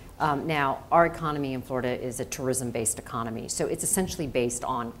Florida. Now, our economy in Florida is a tourism-based economy, so it's essentially based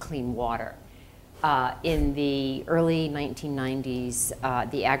on clean water. In the early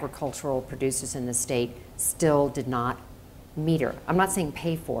 1990s, the agricultural producers in the state still did not meter, I'm not saying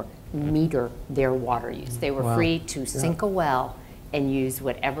pay for, meter their water use. They were free to sink a well and use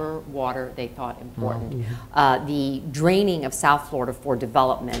whatever water they thought important. The draining of South Florida for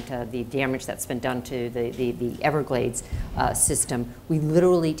development, the damage that's been done to the Everglades system, we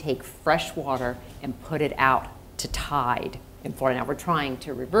literally take fresh water and put it out to tide in Florida. Now we're trying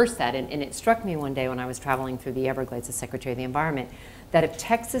to reverse that, and it struck me one day when I was traveling through the Everglades as Secretary of the Environment, that if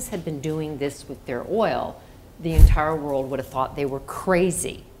Texas had been doing this with their oil, the entire world would have thought they were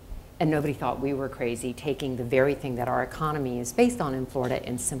crazy. And nobody thought we were crazy, taking the very thing that our economy is based on in Florida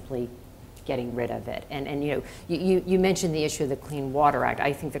and simply getting rid of it. And you mentioned the issue of the Clean Water Act.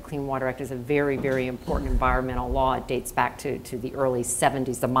 I think the Clean Water Act is a very, very important environmental law. It dates back to the early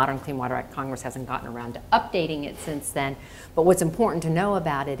 70s. The modern Clean Water Act, Congress hasn't gotten around to updating it since then. But what's important to know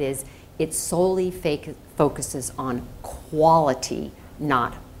about it is it solely focuses on quality,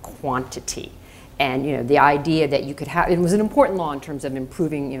 not quantity. And the idea that you could have, it was an important law in terms of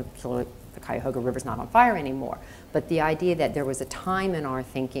improving, so the Cuyahoga River's not on fire anymore, but the idea that there was a time in our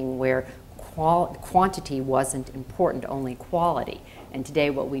thinking where quantity wasn't important, only quality. And today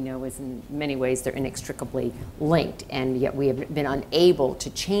what we know is in many ways they're inextricably linked, and yet we have been unable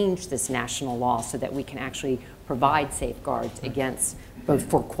to change this national law so that we can actually provide safeguards against both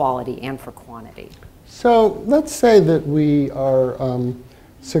for quality and for quantity. So let's say that we are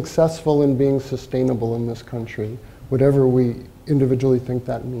successful in being sustainable in this country, whatever we individually think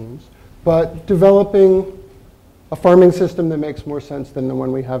that means, but developing a farming system that makes more sense than the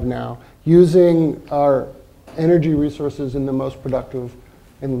one we have now, using our energy resources in the most productive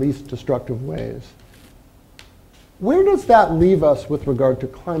and least destructive ways. Where does that leave us with regard to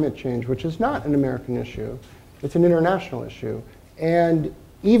climate change, which is not an American issue, it's an international issue? And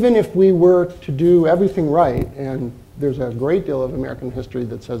even if we were to do everything right, and there's a great deal of American history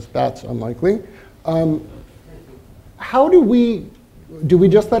that says that's unlikely, how do we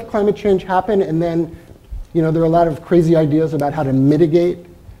just let climate change happen, and then, there are a lot of crazy ideas about how to mitigate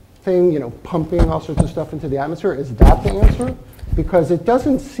things, pumping all sorts of stuff into the atmosphere. Is that the answer? Because it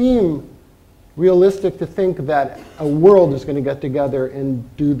doesn't seem realistic to think that a world is going to get together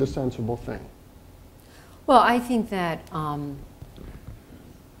and do the sensible thing. Well, I think that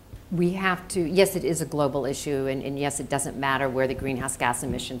we have to, yes, it is a global issue, and yes, it doesn't matter where the greenhouse gas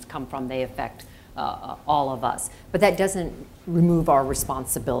emissions come from, they affect all of us. But that doesn't remove our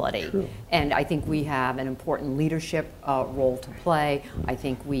responsibility. True. And I think we have an important leadership role to play. I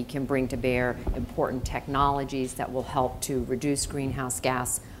think we can bring to bear important technologies that will help to reduce greenhouse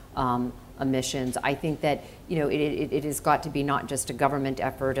gas emissions. I think that it has got to be not just a government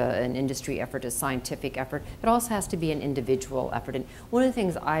effort, an industry effort, a scientific effort. It also has to be an individual effort. And one of the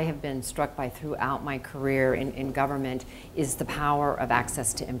things I have been struck by throughout my career in government is the power of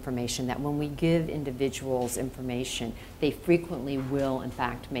access to information, that when we give individuals information, they frequently will, in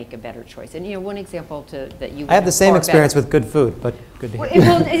fact, make a better choice. And one example that you I have the same experience with good food, but good to hear.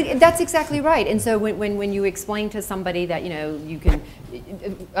 Well, that's exactly right. And so when you explain to somebody that, you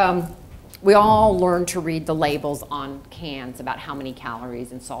can, we all learn to read the labels on cans about how many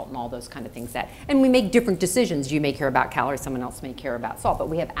calories and salt and all those kind of things and we make different decisions. You may care about calories, someone else may care about salt, but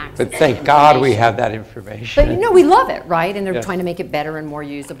we have access to But thank God we have that information. But we love it, right? And they're Yes. trying to make it better and more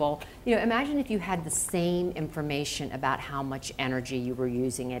usable. Imagine if you had the same information about how much energy you were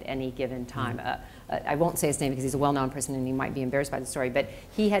using at any given time. I won't say his name because he's a well-known person and he might be embarrassed by the story, but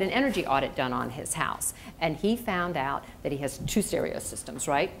he had an energy audit done on his house, and he found out that he has 2 stereo systems,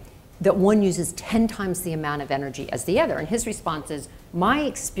 right? That one uses 10 times the amount of energy as the other. And his response is, my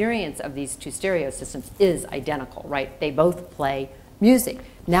experience of these 2 stereo systems is identical, right? They both play music.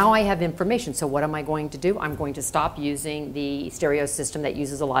 Now I have information, so what am I going to do? I'm going to stop using the stereo system that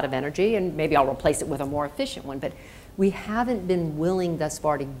uses a lot of energy, and maybe I'll replace it with a more efficient one. But we haven't been willing thus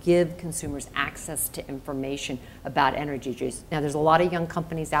far to give consumers access to information about energy use. Now, there's a lot of young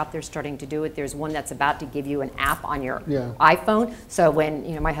companies out there starting to do it. There's one that's about to give you an app on your iPhone. So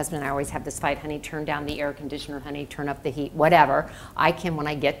when, my husband and I always have this fight, honey, turn down the air conditioner, honey, turn up the heat, whatever. I can, when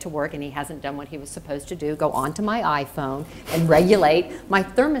I get to work and he hasn't done what he was supposed to do, go onto my iPhone and regulate my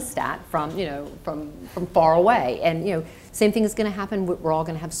thermostat from, from far away. And, same thing is going to happen. We're all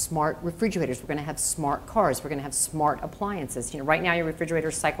going to have smart refrigerators. We're going to have smart cars. We're going to have smart appliances. Right now your refrigerator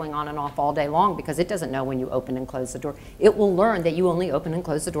is cycling on and off all day long because it doesn't know when you open and close the door. It will learn that you only open and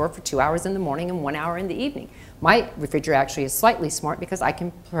close the door for 2 hours in the morning and 1 hour in the evening. My refrigerator actually is slightly smart because I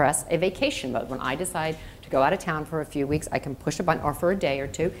can press a vacation mode. When I decide to go out of town for a few weeks, I can push a button, or for a day or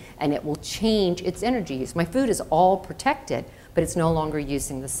two, and it will change its energy use. My food is all protected, but it's no longer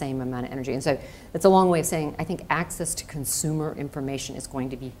using the same amount of energy. And so it's a long way of saying I think access to consumer information is going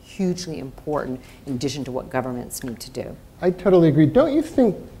to be hugely important in addition to what governments need to do. I totally agree. Don't you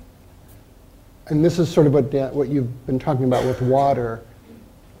think, and this is sort of what you've been talking about with water,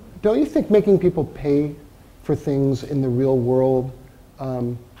 don't you think making people pay for things in the real world,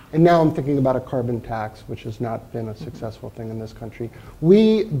 and now I'm thinking about a carbon tax, which has not been a successful thing in this country.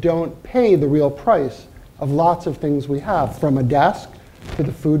 We don't pay the real price of lots of things we have, from a desk to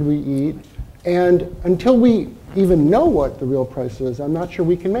the food we eat. And until we even know what the real price is, I'm not sure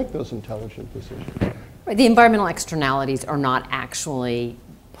we can make those intelligent decisions. The environmental externalities are not actually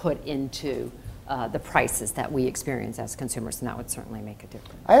put into the prices that we experience as consumers, and that would certainly make a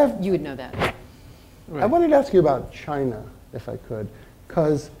difference. You would know that. Right. I wanted to ask you about China, if I could,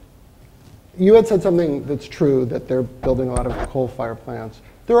 because you had said something that's true, that they're building a lot of coal-fired plants.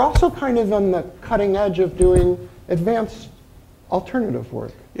 They're also kind of on the cutting edge of doing advanced alternative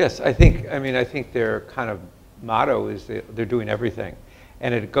work. Yes, I think their kind of motto is they're doing everything.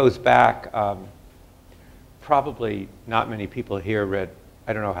 And it goes back, probably not many people here read,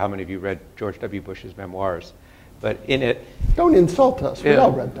 I don't know how many of you read George W. Bush's memoirs, but in it... Don't insult us, we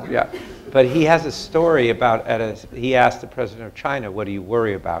all read that. Yeah, but he has a story about, he asked the president of China, what do you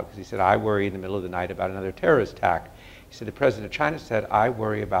worry about? Because he said, I worry in the middle of the night about another terrorist attack. He said, the president of China said, I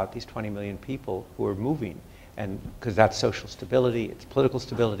worry about these 20 million people who are moving, and because that's social stability, it's political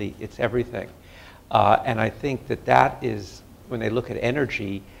stability, it's everything. And I think that is when they look at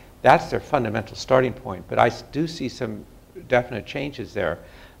energy, that's their fundamental starting point. But I do see some definite changes there.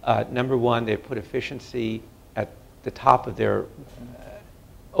 Number one, they put efficiency at the top of their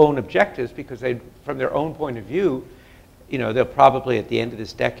own objectives because they, from their own point of view, you know, they'll probably at the end of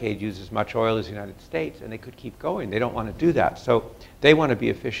this decade use as much oil as the United States, and they could keep going. They don't want to do that. So they want to be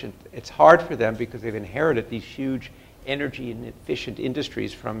efficient. It's hard for them because they've inherited these huge energy and efficient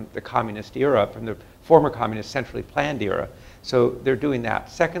industries from the communist era, from the former communist centrally planned era. So they're doing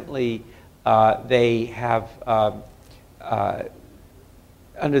that. Secondly, they have,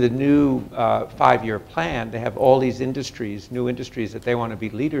 under the new 5-year plan, they have all these industries, new industries that they want to be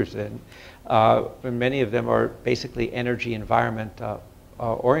leaders in. And many of them are basically energy environment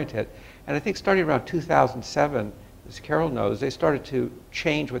oriented. And I think starting around 2007, as Carol knows, they started to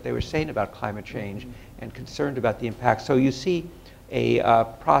change what they were saying about climate change and concerned about the impact. So you see a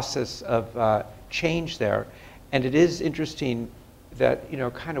process of change there. And it is interesting that, you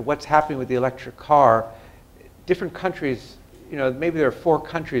know, kind of what's happening with the electric car. Different countries, you know, maybe there are 4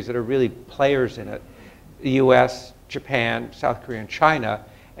 countries that are really players in it: the US, Japan, South Korea, and China.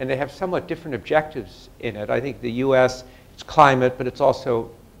 And they have somewhat different objectives in it. I think the US, it's climate, but it's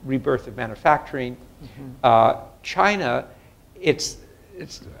also rebirth of manufacturing. China,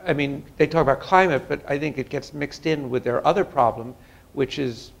 I mean, they talk about climate, but I think it gets mixed in with their other problem, which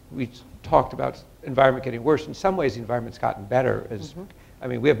is, we talked about environment getting worse. In some ways, the environment's gotten better. I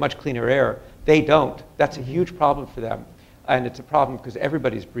mean, we have much cleaner air. They don't. That's a huge problem for them. And it's a problem because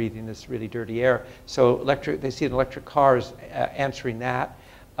everybody's breathing this really dirty air. So they see an electric car as answering that.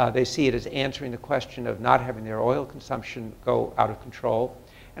 They see it as answering the question of not having their oil consumption go out of control.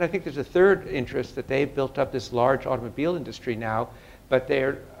 And I think there's a third interest that they've built up this large automobile industry now, but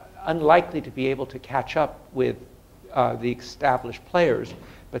they're unlikely to be able to catch up with the established players.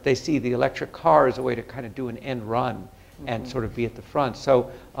 But they see the electric car as a way to kind of do an end run and sort of be at the front.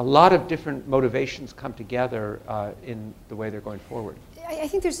 So a lot of different motivations come together in the way they're going forward. I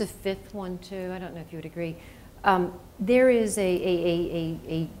think there's a fifth one too. I don't know if you would agree. There is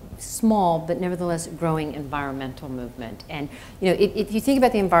a small but nevertheless growing environmental movement. And you know, if you think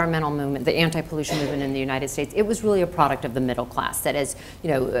about the environmental movement, the anti-pollution movement in the United States, it was really a product of the middle class. That as you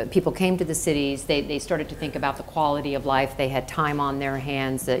know, people came to the cities, they started to think about the quality of life. They had time on their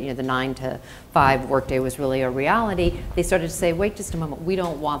hands. That, you know, the 9 to 5 workday was really a reality. They started to say, wait just a moment, we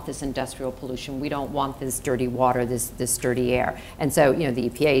don't want this industrial pollution. We don't want this dirty water, this dirty air. And so, you know, the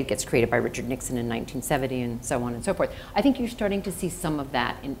EPA gets created by Richard Nixon in 1970 and so on and so forth. I think you're starting to see some of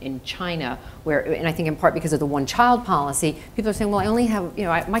that in China, where, and I think in part because of the one-child policy, people are saying, well, I only have, you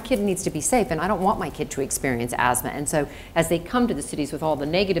know, my kid needs to be safe, and I don't want my kid to experience asthma. And so as they come to the cities with all the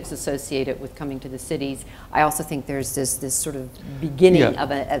negatives associated with coming to the cities, I also think there's this sort of beginning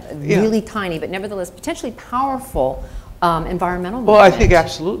of a really tiny, but nevertheless potentially powerful environmental movement. Well, I think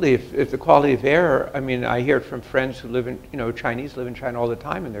absolutely. If the quality of air, I mean, I hear it from friends who live in, you know, Chinese live in China all the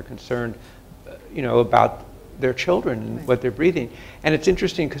time, and they're concerned, you know, about their children and what they're breathing. And it's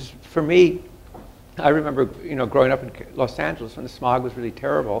interesting because for me, I remember, you know, growing up in Los Angeles when the smog was really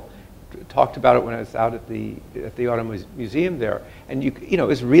terrible. Talked about it when I was out at the Auto Museum there, and you know, it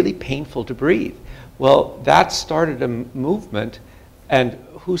was really painful to breathe. Well, that started a movement, and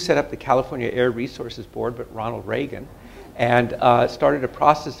who set up the California Air Resources Board but Ronald Reagan, and started a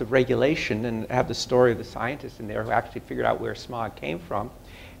process of regulation, and have the story of the scientists in there who actually figured out where smog came from.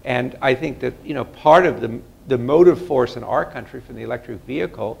 And I think that, you know, part of the motive force in our country from the electric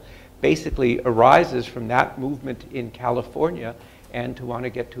vehicle basically arises from that movement in California and to want to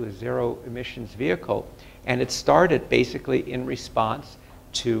get to a zero emissions vehicle. And it started basically in response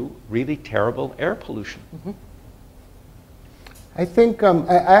to really terrible air pollution. I think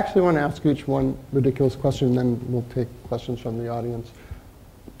I actually want to ask each one ridiculous question, and then we'll take questions from the audience.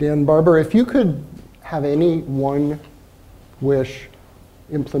 Dan Barber, if you could have any one wish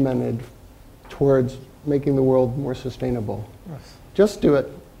implemented towards making the world more sustainable, just do it.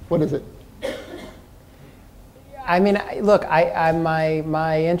 What is it? I mean, look,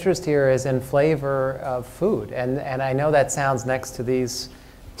 my interest here is in flavor of food, and I know that sounds next to these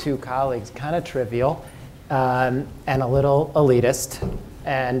two colleagues kind of trivial, and a little elitist,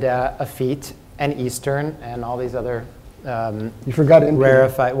 and effete, and Eastern, and all these other you forgot impudent.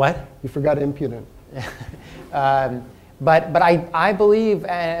 Rarefied. What? You forgot impudent. But I believe,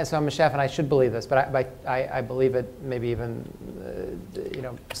 so I'm a chef and I should believe this, but I believe it maybe even you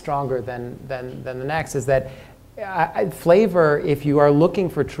know, stronger than the next, is that flavor, if you are looking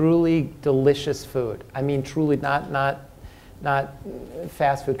for truly delicious food, I mean truly, not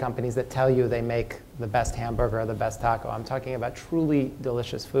fast food companies that tell you they make the best hamburger or the best taco. I'm talking about truly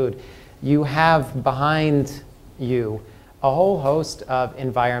delicious food. You have behind you a whole host of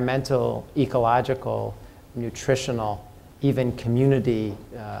environmental, ecological, nutritional, even community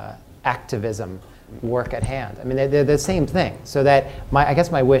activism work at hand. I mean, they're the same thing. So that I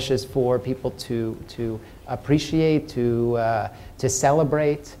guess my wish is for people to appreciate, to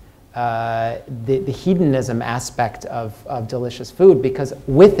celebrate the hedonism aspect of delicious food, because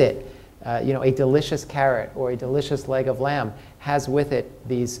with it, a delicious carrot or a delicious leg of lamb has with it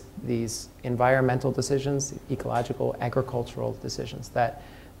these environmental decisions, ecological, agricultural decisions that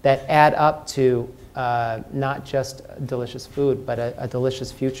add up to not just delicious food, but a delicious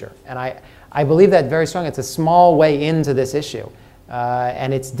future. And I believe that very strongly. It's a small way into this issue.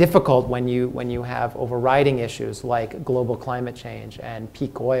 And it's difficult when you have overriding issues like global climate change and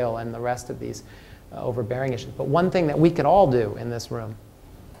peak oil and the rest of these overbearing issues. But one thing that we could all do in this room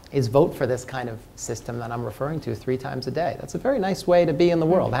is vote for this kind of system that I'm referring to 3 times a day. That's a very nice way to be in the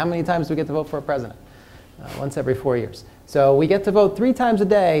world. How many times do we get to vote for a president? Once every 4 years. So we get to vote 3 times a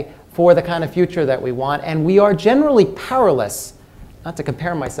day for the kind of future that we want, and we are generally powerless, not to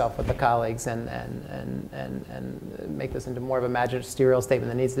compare myself with the colleagues and make this into more of a magisterial statement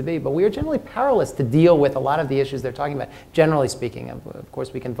than it needs to be, but we are generally powerless to deal with a lot of the issues they're talking about, generally speaking. Of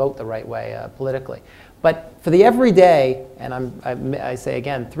course, we can vote the right way politically. But for the everyday, and I say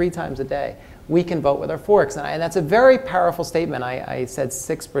again, 3 times a day, we can vote with our forks, and that's a very powerful statement. I said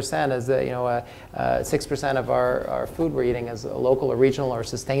 6% as 6% of our food we're eating is local or regional or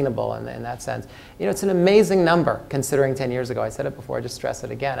sustainable in that sense. It's an amazing number considering 10 years ago. I said it before. I just stress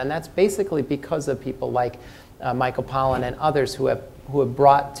it again, and that's basically because of people like Michael Pollan and others who have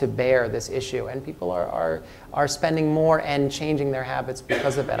brought to bear this issue, and people are spending more and changing their habits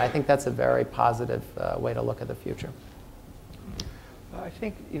because of it. I think that's a very positive way to look at the future. I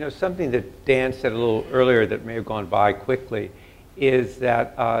think something that Dan said a little earlier that may have gone by quickly is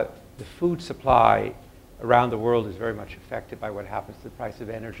that the food supply around the world is very much affected by what happens to the price of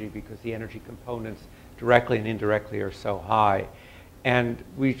energy, because the energy components directly and indirectly are so high. And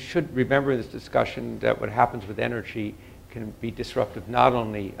we should remember in this discussion that what happens with energy can be disruptive not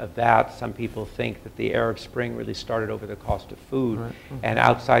only of that. Some people think that the Arab Spring really started over the cost of food. Right. Mm-hmm. And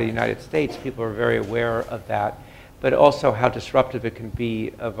outside the United States, people are very aware of that, but also how disruptive it can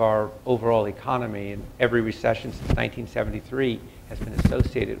be of our overall economy. And every recession since 1973 has been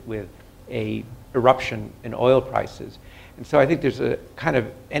associated with an eruption in oil prices. And so I think there's a kind of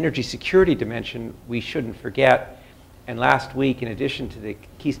energy security dimension we shouldn't forget. And last week, in addition to the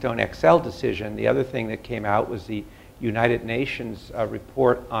Keystone XL decision, the other thing that came out was the United Nations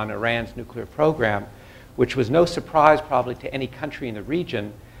report on Iran's nuclear program, which was no surprise probably to any country in the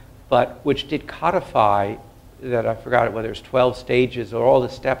region, but which did codify that, I forgot whether it's 12 stages or all the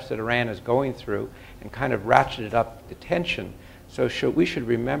steps that Iran is going through, and kind of ratcheted up the tension. So we should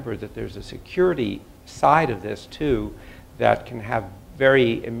remember that there's a security side of this too that can have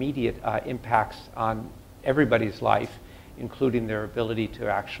very immediate impacts on everybody's life, including their ability to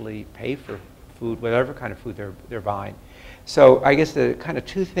actually pay for food, whatever kind of food they're buying. So I guess the kind of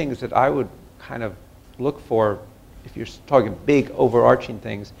 2 things that I would kind of look for, if you're talking big overarching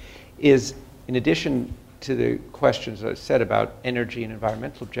things, is in addition to the questions I said about energy and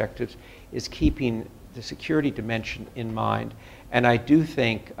environmental objectives, is keeping the security dimension in mind. And I do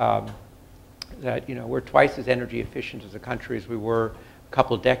think that we're twice as energy efficient as a country as we were a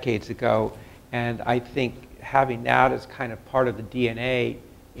couple of decades ago. And I think having that as kind of part of the DNA,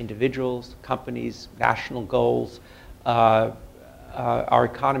 individuals, companies, national goals, our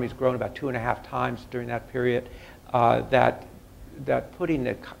economy's grown about 2.5 times during that period, that putting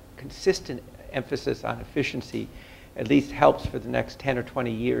a consistent emphasis on efficiency at least helps for the next 10 or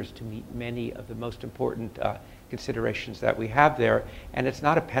 20 years to meet many of the most important considerations that we have there. And it's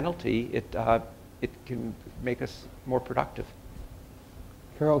not a penalty. It can make us more productive.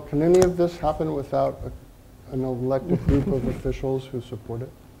 Carol, can any of this happen without an elected group of officials who support it?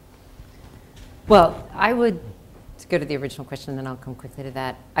 Well, I would, to go to the original question, and then I'll come quickly to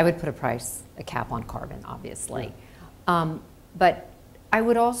that, I would put a cap on carbon, obviously. Yeah. But I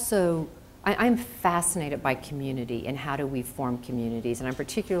would also, I'm fascinated by community and how do we form communities, and I'm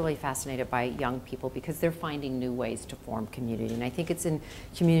particularly fascinated by young people because they're finding new ways to form community. And I think it's in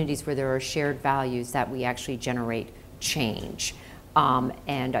communities where there are shared values that we actually generate change.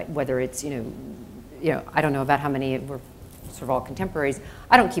 And whether it's, I don't know about how many, we're sort of all contemporaries,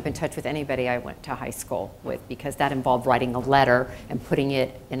 I don't keep in touch with anybody I went to high school with, because that involved writing a letter and putting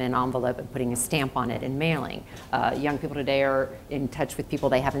it in an envelope and putting a stamp on it and mailing. Young people today are in touch with people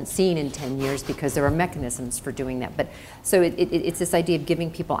they haven't seen in 10 years because there are mechanisms for doing that. But so it's this idea of giving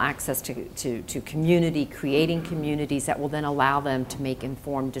people access to community, creating communities that will then allow them to make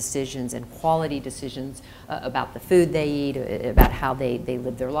informed decisions and quality decisions about the food they eat, about how they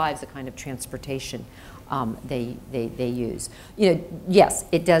live their lives, the kind of transportation they use. You know, yes,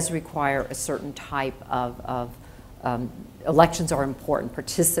 it does require a certain type of elections are important.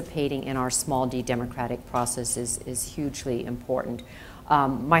 Participating in our small d democratic process is hugely important.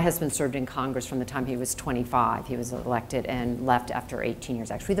 My husband served in Congress from the time he was 25. He was elected and left after 18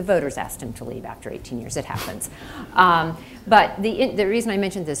 years. Actually, the voters asked him to leave after 18 years. It happens. But the reason I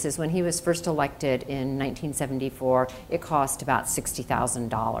mentioned this is when he was first elected in 1974, it cost about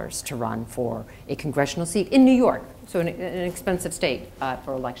 $60,000 to run for a congressional seat in New York, so an expensive state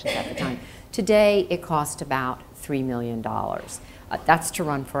for elections at the time. Today, it costs about $3 million. That's to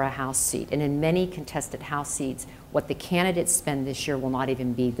run for a House seat. And in many contested House seats, what the candidates spend this year will not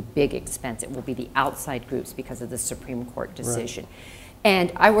even be the big expense. It will be the outside groups because of the Supreme Court decision. Right.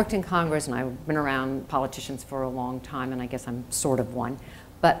 And I worked in Congress, and I've been around politicians for a long time, and I guess I'm sort of one.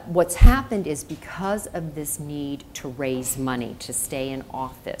 But what's happened is because of this need to raise money to stay in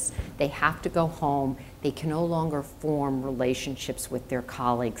office, they have to go home. They can no longer form relationships with their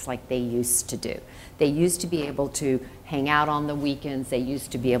colleagues like they used to do. They used to be able to hang out on the weekends. They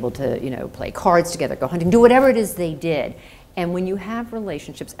used to be able to, you know, play cards together, go hunting, do whatever it is they did. And when you have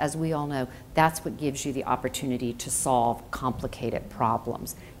relationships, as we all know, that's what gives you the opportunity to solve complicated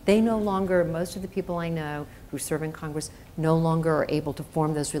problems. They no longer, most of the people I know who serve in Congress, no longer are able to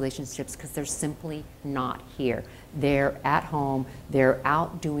form those relationships because they're simply not here. They're at home, they're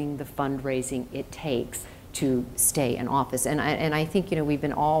out doing the fundraising it takes to stay in office. And I think, you know, we've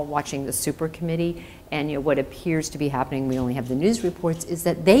been all watching the super committee, and you know, what appears to be happening, we only have the news reports, is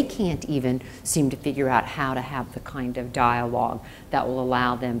that they can't even seem to figure out how to have the kind of dialogue that will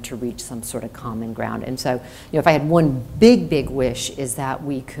allow them to reach some sort of common ground. And so, you know, if I had one big wish, is that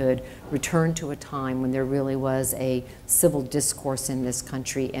we could return to a time when there really was a civil discourse in this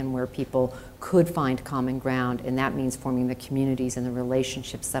country and where people could find common ground, and that means forming the communities and the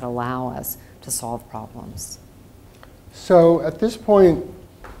relationships that allow us to solve problems. So at this point,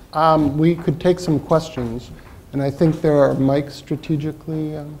 we could take some questions, and I think there are mics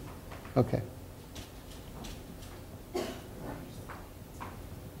strategically. Okay.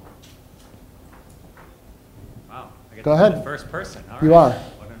 Wow, I get Go to be ahead. the first person. All You right. are.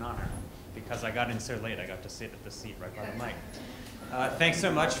 What an honor. Because I got in so late, I got to sit at the seat right by the mic. Thanks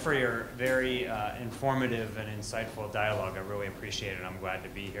so much for your very informative and insightful dialogue. I really appreciate it. I'm glad to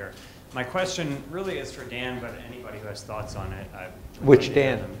be here. My question really is for Dan, but anybody who has thoughts on it, Which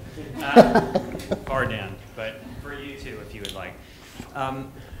Dan? Or Dan, but for you too, if you would like.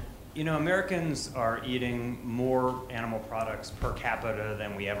 You know, Americans are eating more animal products per capita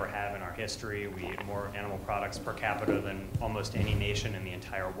than we ever have in our history. We eat more animal products per capita than almost any nation in the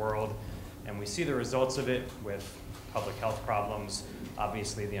entire world. And we see the results of it with public health problems,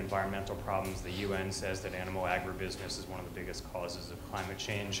 obviously the environmental problems. The UN says that animal agribusiness is one of the biggest causes of climate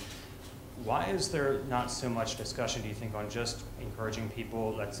change. Why is there not so much discussion, do you think, on just encouraging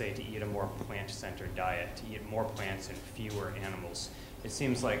people, let's say, to eat a more plant-centered diet, to eat more plants and fewer animals? It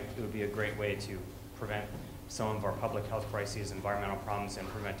seems like it would be a great way to prevent some of our public health crises, environmental problems, and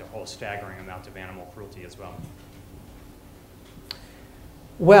prevent a whole staggering amount of animal cruelty as well.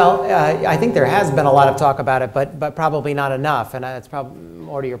 Well, I think there has been a lot of talk about it, but probably not enough. And it's probably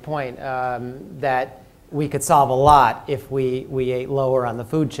more to your point, that we could solve a lot if we ate lower on the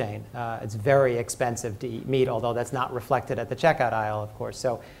food chain. It's very expensive to eat meat, although that's not reflected at the checkout aisle, of course.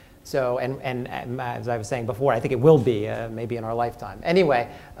 And as I was saying before, I think it will be, maybe in our lifetime. Anyway,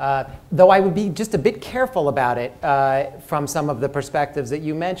 though I would be just a bit careful about it from some of the perspectives that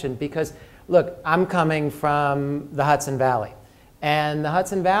you mentioned, because look, I'm coming from the Hudson Valley. And the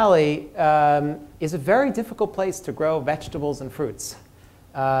Hudson Valley is a very difficult place to grow vegetables and fruits.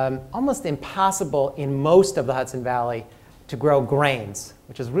 Almost impossible in most of the Hudson Valley to grow grains,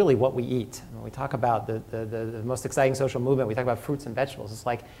 which is really what we eat. When we talk about the most exciting social movement, we talk about fruits and vegetables.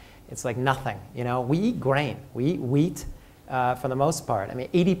 It's like nothing. You know, we eat grain. We eat wheat for the most part. I mean,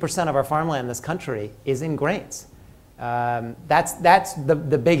 80% of our farmland in this country is in grains. That's the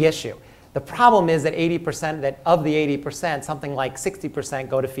big issue. The problem is that 80%, of the 80%, something like 60%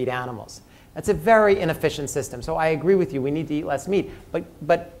 go to feed animals. That's a very inefficient system. So I agree with you, we need to eat less meat.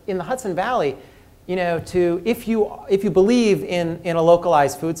 But in the Hudson Valley, you know, if you believe in a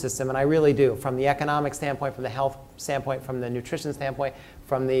localized food system, and I really do, from the economic standpoint, from the health standpoint, from the nutrition standpoint,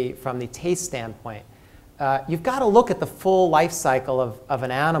 from the taste standpoint. You've got to look at the full life cycle of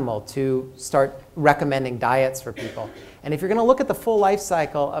an animal to start recommending diets for people. And if you're going to look at the full life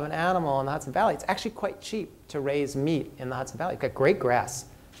cycle of an animal in the Hudson Valley, it's actually quite cheap to raise meat in the Hudson Valley. You've got great grass,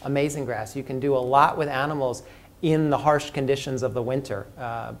 amazing grass. You can do a lot with animals in the harsh conditions of the winter,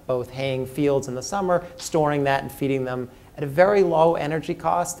 both haying fields in the summer, storing that and feeding them at a very low energy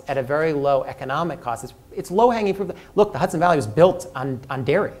cost, at a very low economic cost. It's low-hanging fruit. Look, the Hudson Valley was built on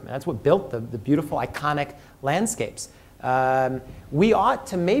dairy. I mean, that's what built the beautiful, iconic landscapes. We ought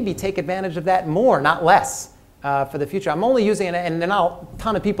to maybe take advantage of that more, not less, for the future. I'm only using it, and there are not a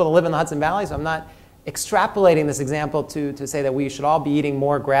ton of people that live in the Hudson Valley, so I'm not extrapolating this example to say that we should all be eating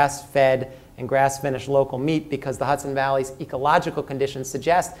more grass-fed and grass-finished local meat, because the Hudson Valley's ecological conditions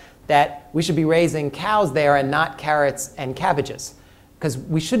suggest that we should be raising cows there and not carrots and cabbages. Because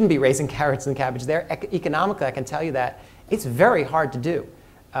we shouldn't be raising carrots and cabbage there. Economically, I can tell you that it's very hard to do.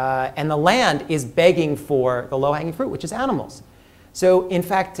 And the land is begging for the low-hanging fruit, which is animals. So in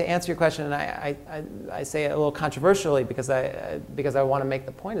fact, to answer your question, and I say it a little controversially because I want to make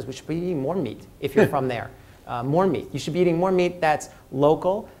the point, is we should be eating more meat if you're from there. More meat. You should be eating more meat that's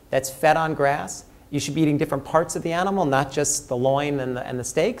local, that's fed on grass. You should be eating different parts of the animal, not just the loin and the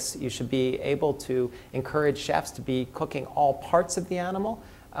steaks. You should be able to encourage chefs to be cooking all parts of the animal.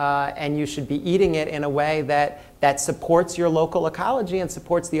 And you should be eating it in a way that supports your local ecology and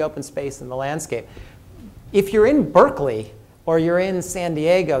supports the open space and the landscape. If you're in Berkeley or you're in San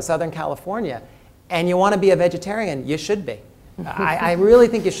Diego, Southern California, and you want to be a vegetarian, you should be. I really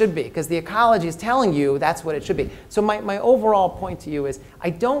think you should be, because the ecology is telling you that's what it should be. So my overall point to you is,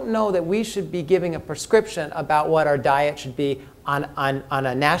 I don't know that we should be giving a prescription about what our diet should be on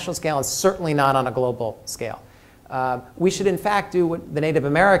a national scale, and certainly not on a global scale. We should, in fact, do what the Native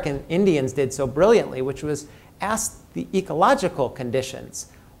American Indians did so brilliantly, which was ask the ecological conditions,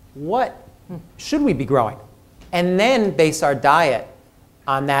 what should we be growing? And then base our diet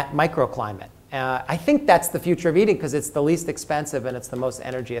on that microclimate. I think that's the future of eating, because it's the least expensive and it's the most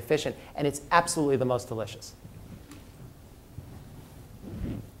energy efficient, and it's absolutely the most delicious.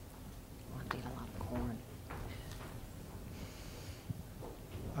 I eat a lot of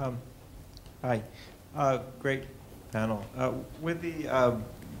corn. Hi. Great panel. With the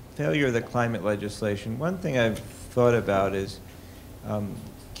failure of the climate legislation, one thing I've thought about is,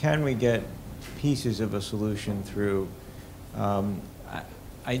 can we get pieces of a solution through?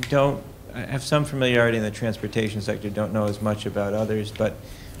 I have some familiarity in the transportation sector, don't know as much about others, but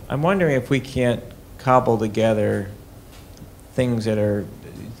I'm wondering if we can't cobble together things that are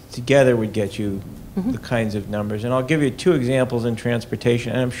together would get you the kinds of numbers. And I'll give you 2 examples in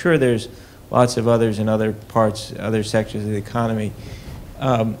transportation, and I'm sure there's lots of others in other parts, other sections of the economy.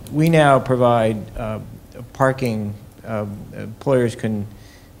 We now provide parking. Employers can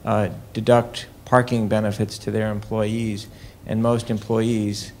deduct parking benefits to their employees, and most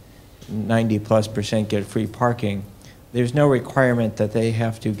employees, 90+% get free parking. There's no requirement that they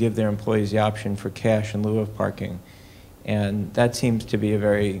have to give their employees the option for cash in lieu of parking. And that seems to be a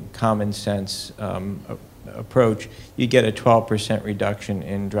very common sense approach. You get a 12% reduction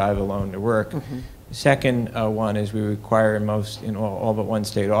in drive alone to work. The second one is we require in all but one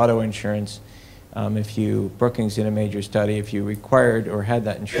state auto insurance. Brookings did a major study, if you required or had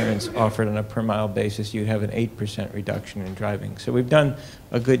that insurance offered on a per mile basis, you'd have an 8% reduction in driving. So we've done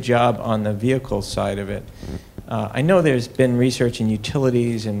a good job on the vehicle side of it. I know there's been research in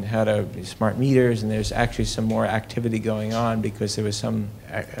utilities and how to smart meters, and there's actually some more activity going on because there was some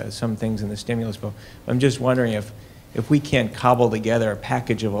things in the stimulus bill. I'm just wondering if we can't cobble together a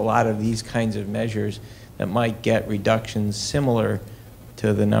package of a lot of these kinds of measures that might get reductions similar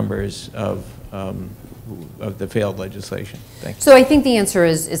to the numbers of the failed legislation. Thank you. So I think the answer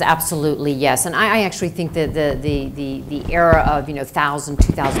is absolutely yes, and I actually think that the era of 1,000,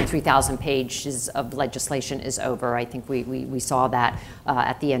 2,000, 3,000 pages of legislation is over. I think we saw that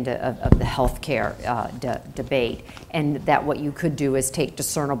at the end of the healthcare debate, and that what you could do is take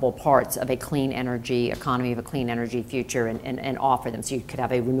discernible parts of a clean energy economy, of a clean energy future, and offer them. So you could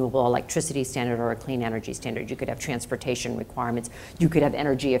have a renewable electricity standard or a clean energy standard. You could have transportation requirements. You could have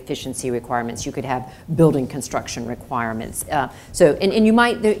energy efficiency requirements. You could have building construction requirements. And you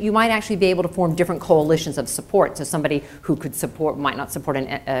might actually be able to form different coalitions of support. So somebody who might not support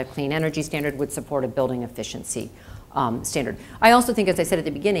a clean energy standard would support a building efficiency standard. I also think, as I said at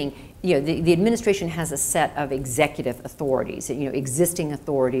the beginning, the administration has a set of executive authorities, existing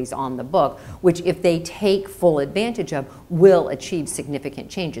authorities on the book, which if they take full advantage of, will achieve significant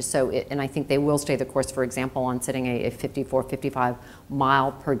changes. And I think they will stay the course, for example, on setting a 54, 55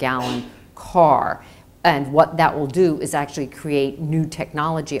 mile per gallon car. And what that will do is actually create new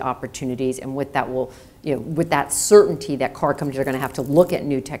technology opportunities, and with that will, with that certainty that car companies are going to have to look at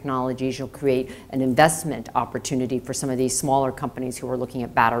new technologies, you'll create an investment opportunity for some of these smaller companies who are looking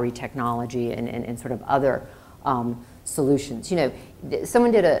at battery technology and sort of other solutions.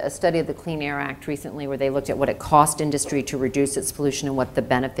 Someone did a study of the Clean Air Act recently where they looked at what it cost industry to reduce its pollution and what the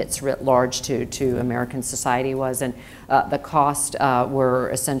benefits writ large to American society was. And the cost were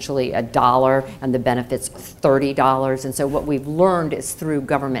essentially $1 and the benefits $30. And so what we've learned is through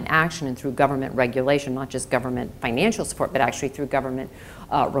government action and through government regulation, not just government financial support, but actually through government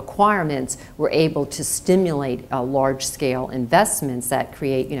requirements, we're able to stimulate large-scale investments that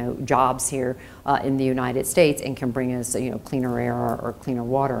create, jobs here in the United States and can bring us, cleaner air or cleaner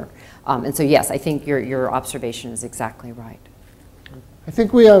water. And so, yes, I think your observation is exactly right. I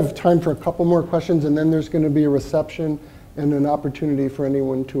think we have time for a couple more questions, and then there's going to be a reception and an opportunity for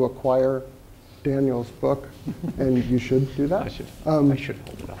anyone to acquire Daniel's book, and you should do that. I should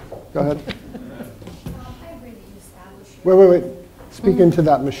hold it up. Go ahead. I agree that you establish Wait. Speak into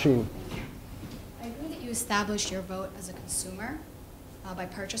that machine. I agree that you establish your vote as a consumer by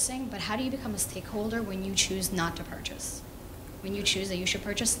purchasing, but how do you become a stakeholder when you choose not to purchase? When you choose that you should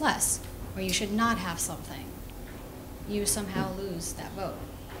purchase less, or you should not have something, you somehow lose that vote.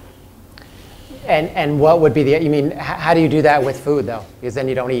 And what would be you mean, how do you do that with food, though? Because then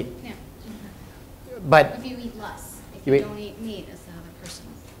you don't eat. Yeah. But if you eat less, if you you eat- don't eat meat, as the other person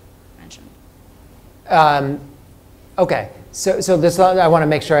mentioned. Okay, so this, I want to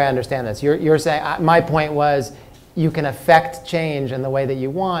make sure I understand this. You're saying, my point was, you can affect change in the way that you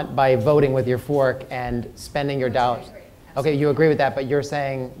want by voting with your fork and spending your dollars. I agree. Okay, you agree with that, but you're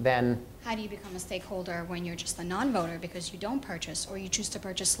saying then, How do you become a stakeholder when you're just a non-voter because you don't purchase, or you choose to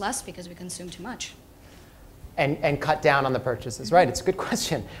purchase less because we consume too much? and cut down on the purchases? Right, it's a good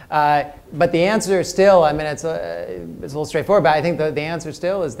question. But the answer still, I mean, it's a little straightforward, but I think the answer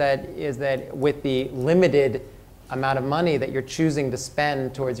still is that with the limited amount of money that you're choosing to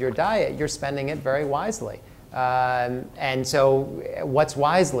spend towards your diet, you're spending it very wisely. And so what's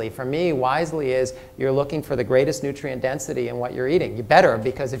wisely? For me, wisely is you're looking for the greatest nutrient density in what you're eating. You better,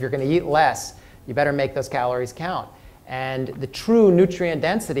 because if you're going to eat less, you better make those calories count. And the true nutrient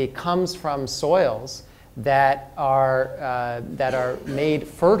density comes from soils that are made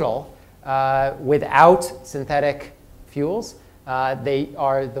fertile without synthetic fuels. They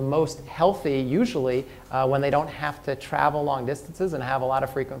are the most healthy usually when they don't have to travel long distances and have a lot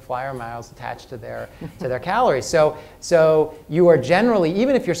of frequent flyer miles attached to their calories. So you are generally,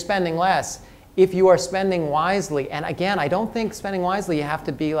 even if you're spending less, if you are spending wisely, and again, I don't think spending wisely you have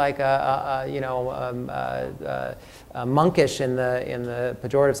to be like monkish in the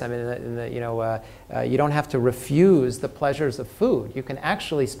pejorative sense. I mean, you don't have to refuse the pleasures of food. You can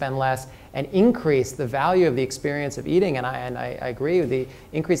actually spend less and increase the value of the experience of eating. And I agree with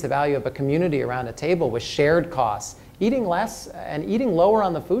increase the value of a community around a table with shared costs. Eating less and eating lower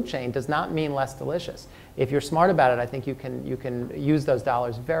on the food chain does not mean less delicious. If you're smart about it, I think you can use those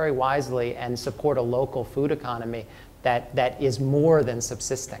dollars very wisely and support a local food economy that is more than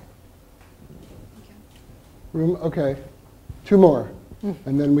subsisting. Okay, two more,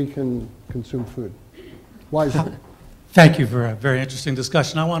 and then we can consume food. Wisely. Thank you for a very interesting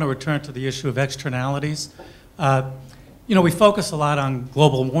discussion. I want to return to the issue of externalities. We focus a lot on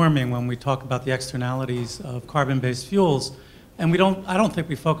global warming when we talk about the externalities of carbon-based fuels, and I don't think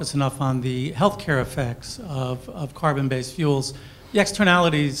we focus enough on the healthcare effects of carbon-based fuels. The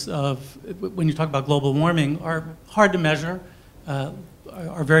externalities of, when you talk about global warming, are hard to measure,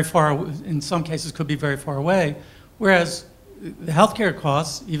 are very far, in some cases could be very far away, whereas the healthcare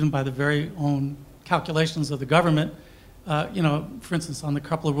costs, even by the very own calculations of the government, for instance, on the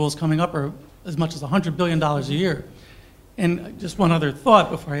couple of rules coming up, are as much as $100 billion a year. And just one other thought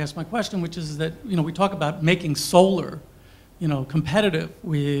before I ask my question, which is that, we talk about making solar, competitive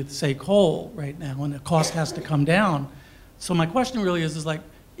with, say, coal right now, and the cost has to come down. So my question really is like,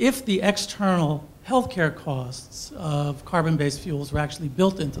 if the external healthcare costs of carbon-based fuels were actually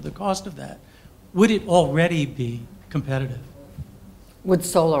built into the cost of that, would it already be competitive? Would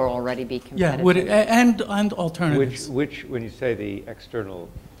solar already be competitive? Yeah, would it, and alternatives. Which, when you say the external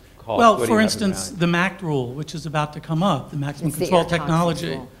cost, Well, what do for you have in instance, mind? the MACT rule, which is about to come up, the maximum It's the control air toxins technology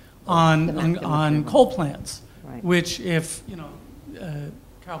rule. on coal plants, Right. which if,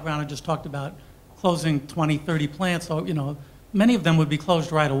 Carol Browner just talked about closing 20, 30 plants, so, many of them would be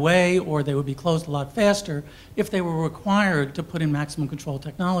closed right away, or they would be closed a lot faster if they were required to put in maximum control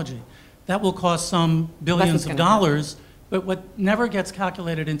technology. That will cost some billions of dollars, but what never gets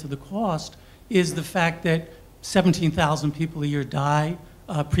calculated into the cost is the fact that 17,000 people a year die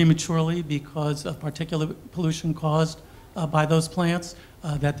prematurely because of particulate pollution caused by those plants,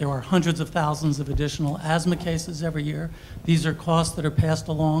 that there are hundreds of thousands of additional asthma cases every year. These are costs that are passed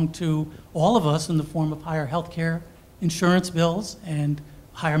along to all of us in the form of higher health care insurance bills and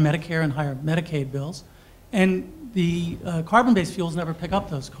higher Medicare and higher Medicaid bills. And the carbon-based fuels never pick up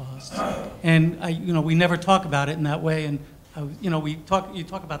those costs. And we never talk about it in that way. And you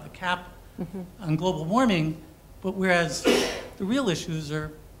talk about the cap on global warming, but whereas the real issues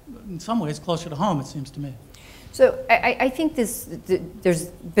are in some ways closer to home, it seems to me. So I think there's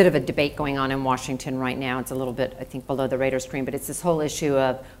a bit of a debate going on in Washington right now. It's a little bit, I think, below the radar screen, but it's this whole issue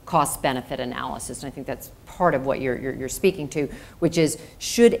of cost-benefit analysis, and I think that's part of what you're speaking to, which is,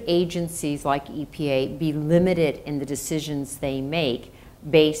 should agencies like EPA be limited in the decisions they make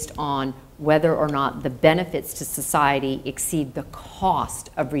based on whether or not the benefits to society exceed the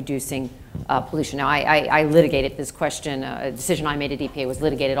cost of reducing pollution? Now, I litigated this question. A decision I made at EPA was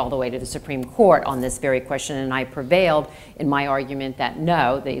litigated all the way to the Supreme Court on this very question, and I prevailed in my argument that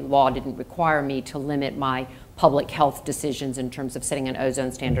no, the law didn't require me to limit my public health decisions in terms of setting an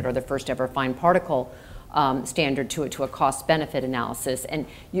ozone standard or the first ever fine particle standard to a cost-benefit analysis. And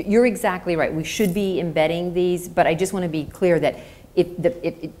you're exactly right. We should be embedding these, but I just want to be clear that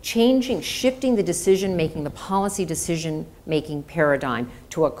shifting the decision-making, the policy decision-making paradigm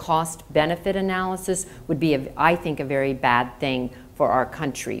to a cost-benefit analysis would be, I think, a very bad thing for our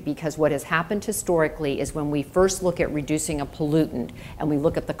country, because what has happened historically is when we first look at reducing a pollutant and we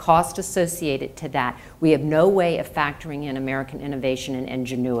look at the cost associated to that, we have no way of factoring in American innovation and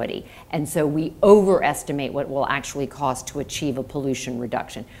ingenuity. And so we overestimate what it will actually cost to achieve a pollution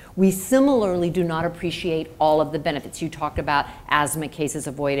reduction. We similarly do not appreciate all of the benefits. You talked about asthma cases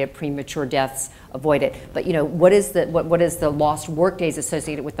avoided, premature deaths avoided, but what is the lost work days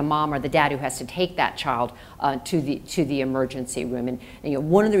associated with the mom or the dad who has to take that child to the emergency room? And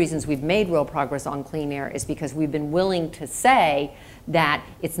one of the reasons we've made real progress on clean air is because we've been willing to say that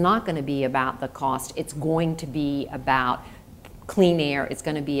it's not going to be about the cost, it's going to be about clean air, it's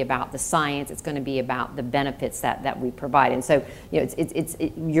going to be about the science, it's going to be about the benefits that we provide. And so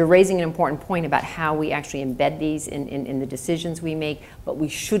you're raising an important point about how we actually embed these in the decisions we make, but we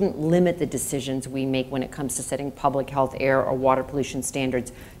shouldn't limit the decisions we make when it comes to setting public health, air, or water pollution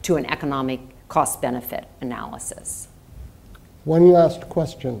standards to an economic cost-benefit analysis. One last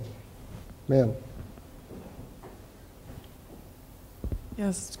question. Ma'am.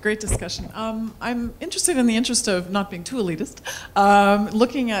 Yes, it's a great discussion. I'm interested, in the interest of not being too elitist,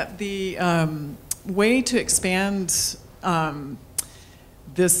 looking at the way to expand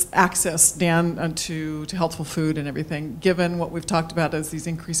this access, Dan, to healthful food and everything, given what we've talked about as these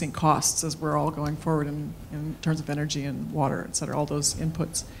increasing costs as we're all going forward in terms of energy and water, et cetera, all those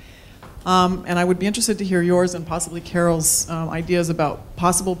inputs. And I would be interested to hear yours and possibly Carol's ideas about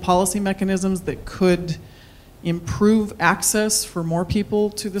possible policy mechanisms that could improve access for more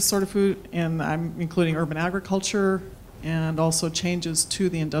people to this sort of food, and I'm including urban agriculture and also changes to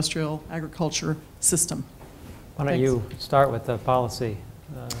the industrial agriculture system. Why don't you start with the policy?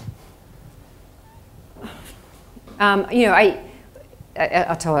 I'll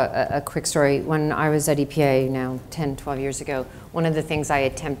tell a quick story. When I was at EPA now 10, 12 years ago, one of the things I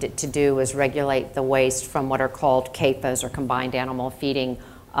attempted to do was regulate the waste from what are called CAFOs, or combined animal feeding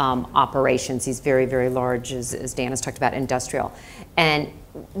operations, these very, very large, as Dan has talked about, industrial. And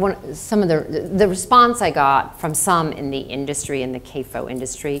some of the response I got from some in the industry, in the CAFO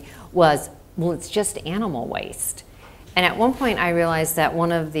industry, was, well, it's just animal waste. And at one point I realized that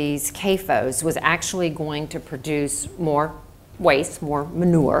one of these CAFOs was actually going to produce more waste, more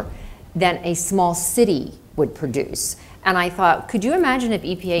manure, than a small city would produce. And I thought, could you imagine if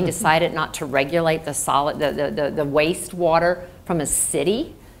EPA decided not to regulate the wastewater from a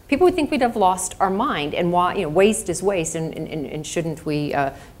city? People would think we'd have lost our mind. And why, waste is waste, and shouldn't we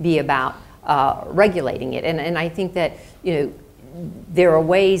be about regulating it? And I think that there are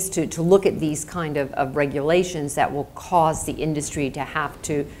ways to look at these kind of regulations that will cause the industry to have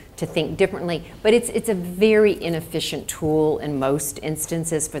to think differently. But it's a very inefficient tool in most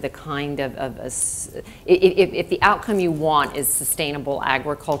instances for the kind of if the outcome you want is sustainable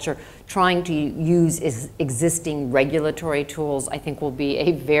agriculture, trying to use existing regulatory tools, I think, will be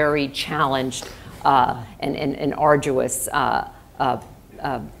a very challenged and arduous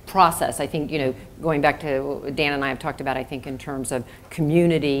process. I think, going back to what Dan and I have talked about, I think in terms of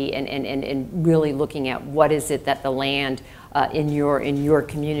community and really looking at what is it that the land in your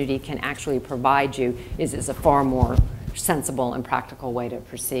community can actually provide you is a far more sensible and practical way to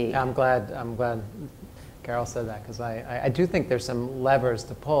proceed. I'm glad Carol said that, because I do think there's some levers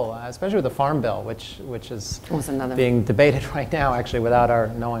to pull, especially with the Farm Bill, which is being debated right now, actually, without our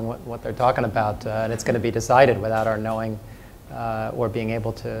knowing what they're talking about. And it's going to be decided without our knowing or being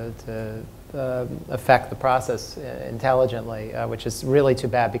able to affect the process intelligently, which is really too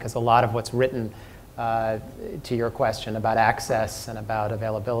bad, because a lot of what's written to your question about access and about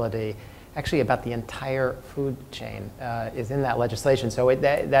availability, actually about the entire food chain, is in that legislation. So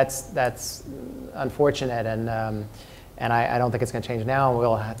that's unfortunate, and I don't think it's going to change now.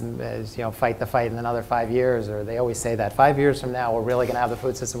 We'll fight the fight in another 5 years, or they always say that 5 years from now we're really going to have the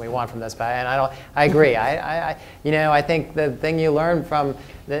food system we want from this. And I agree. I think the thing you learn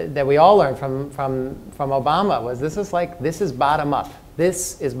that we all learned from Obama was this is bottom up.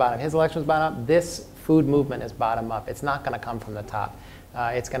 This is bottom. His election was bottom up. This food movement is bottom up. It's not going to come from the top.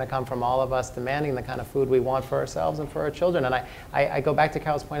 It's going to come from all of us demanding the kind of food we want for ourselves and for our children. And I go back to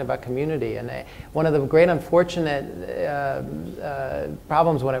Carol's point about community. And one of the great unfortunate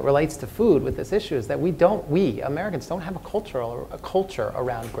problems when it relates to food with this issue is that we Americans don't have a culture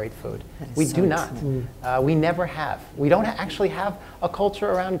around great food. We do not. We never have. We don't actually have a culture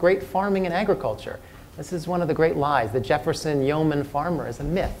around great farming and agriculture. This is one of the great lies. The Jefferson yeoman farmer is a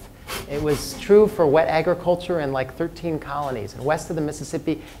myth. It was true for wet agriculture in like 13 colonies. And west of the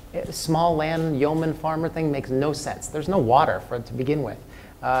Mississippi, small land yeoman farmer thing makes no sense. There's no water for it to begin with.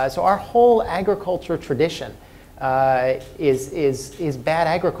 So our whole agriculture tradition is bad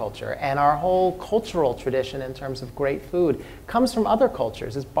agriculture. And our whole cultural tradition in terms of great food comes from other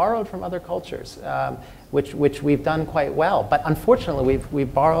cultures, is borrowed from other cultures, which we've done quite well. But unfortunately,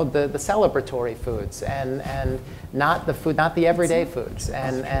 we've borrowed the celebratory foods and not the everyday foods.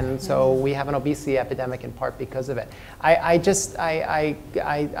 And so we have an obesity epidemic in part because of it. I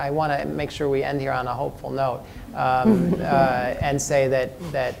want to make sure we end here on a hopeful note and say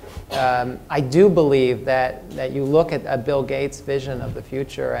that I do believe that you look at Bill Gates' vision of the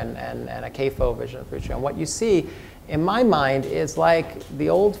future and a CAFO vision of the future, and what you see in my mind is like the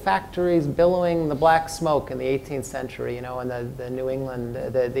old factories billowing the black smoke in the 18th century, and the New England,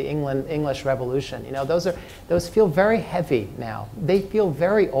 the English Revolution. Those feel very heavy now. They feel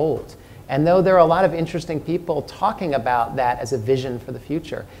very old. And though there are a lot of interesting people talking about that as a vision for the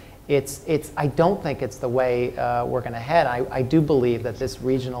future, I don't think it's the way we're going to head. I do believe that this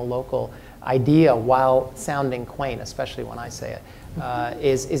regional, local idea, while sounding quaint, especially when I say it,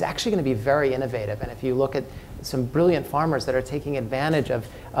 is actually going to be very innovative. And if you look at some brilliant farmers that are taking advantage of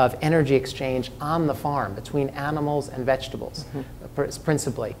energy exchange on the farm between animals and vegetables,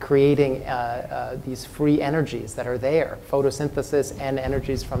 principally creating these free energies that are there, photosynthesis and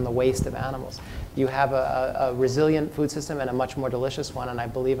energies from the waste of animals. You have a resilient food system and a much more delicious one, and I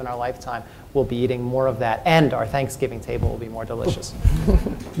believe in our lifetime we'll be eating more of that, and our Thanksgiving table will be more delicious.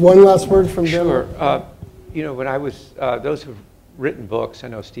 One last word from Dan. Sure. When I was, those who've written books, I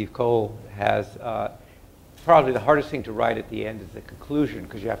know Steve Cole has, probably the hardest thing to write at the end is the conclusion,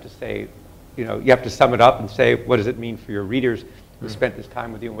 because you have to say, you have to sum it up and say, what does it mean for your readers who spent this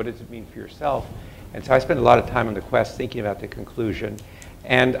time with you, and what does it mean for yourself? And so I spent a lot of time on the quest thinking about the conclusion.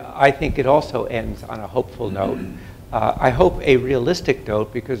 And I think it also ends on a hopeful note. I hope a realistic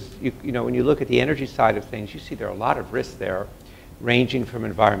note, because when you look at the energy side of things, you see there are a lot of risks there, ranging from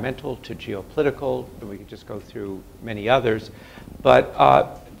environmental to geopolitical, and we could just go through many others. But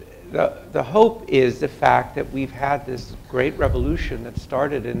the hope is the fact that we've had this great revolution that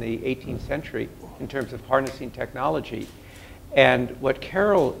started in the 18th century in terms of harnessing technology. And what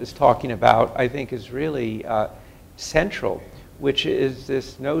Carol is talking about, I think, is really central, which is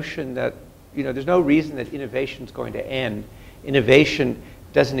this notion that there's no reason that innovation is going to end. Innovation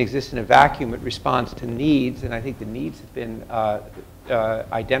doesn't exist in a vacuum. It responds to needs, and I think the needs have been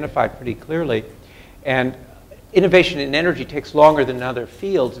identified pretty clearly. And innovation in energy takes longer than in other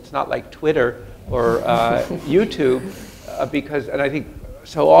fields. It's not like Twitter or YouTube, and I think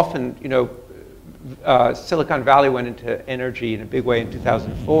so often, Silicon Valley went into energy in a big way in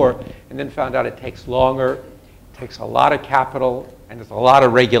 2004, and then found out it takes longer, takes a lot of capital, and there's a lot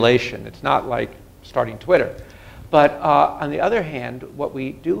of regulation. It's not like starting Twitter. But on the other hand, what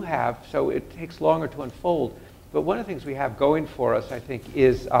we do have, so it takes longer to unfold, but one of the things we have going for us, I think,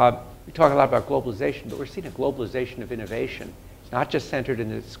 is we talk a lot about globalization, but we're seeing a globalization of innovation. It's not just centered in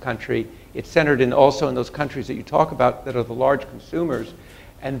this country. It's centered also in those countries that you talk about that are the large consumers,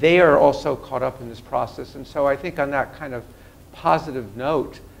 and they are also caught up in this process. And so I think on that kind of positive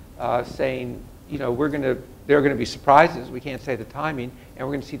note, saying, there are going to be surprises. We can't say the timing, and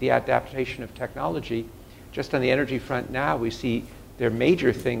we're going to see the adaptation of technology. Just on the energy front now, we see there are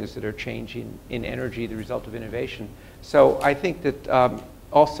major things that are changing in energy, the result of innovation. So I think that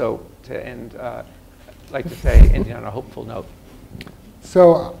also, to end, like to say, ending on a hopeful note.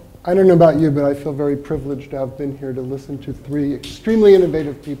 So I don't know about you, but I feel very privileged to have been here to listen to 3 extremely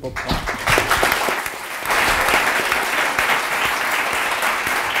innovative people talk.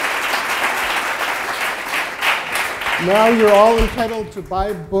 Now you're all entitled to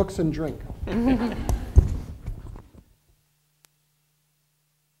buy books and drink.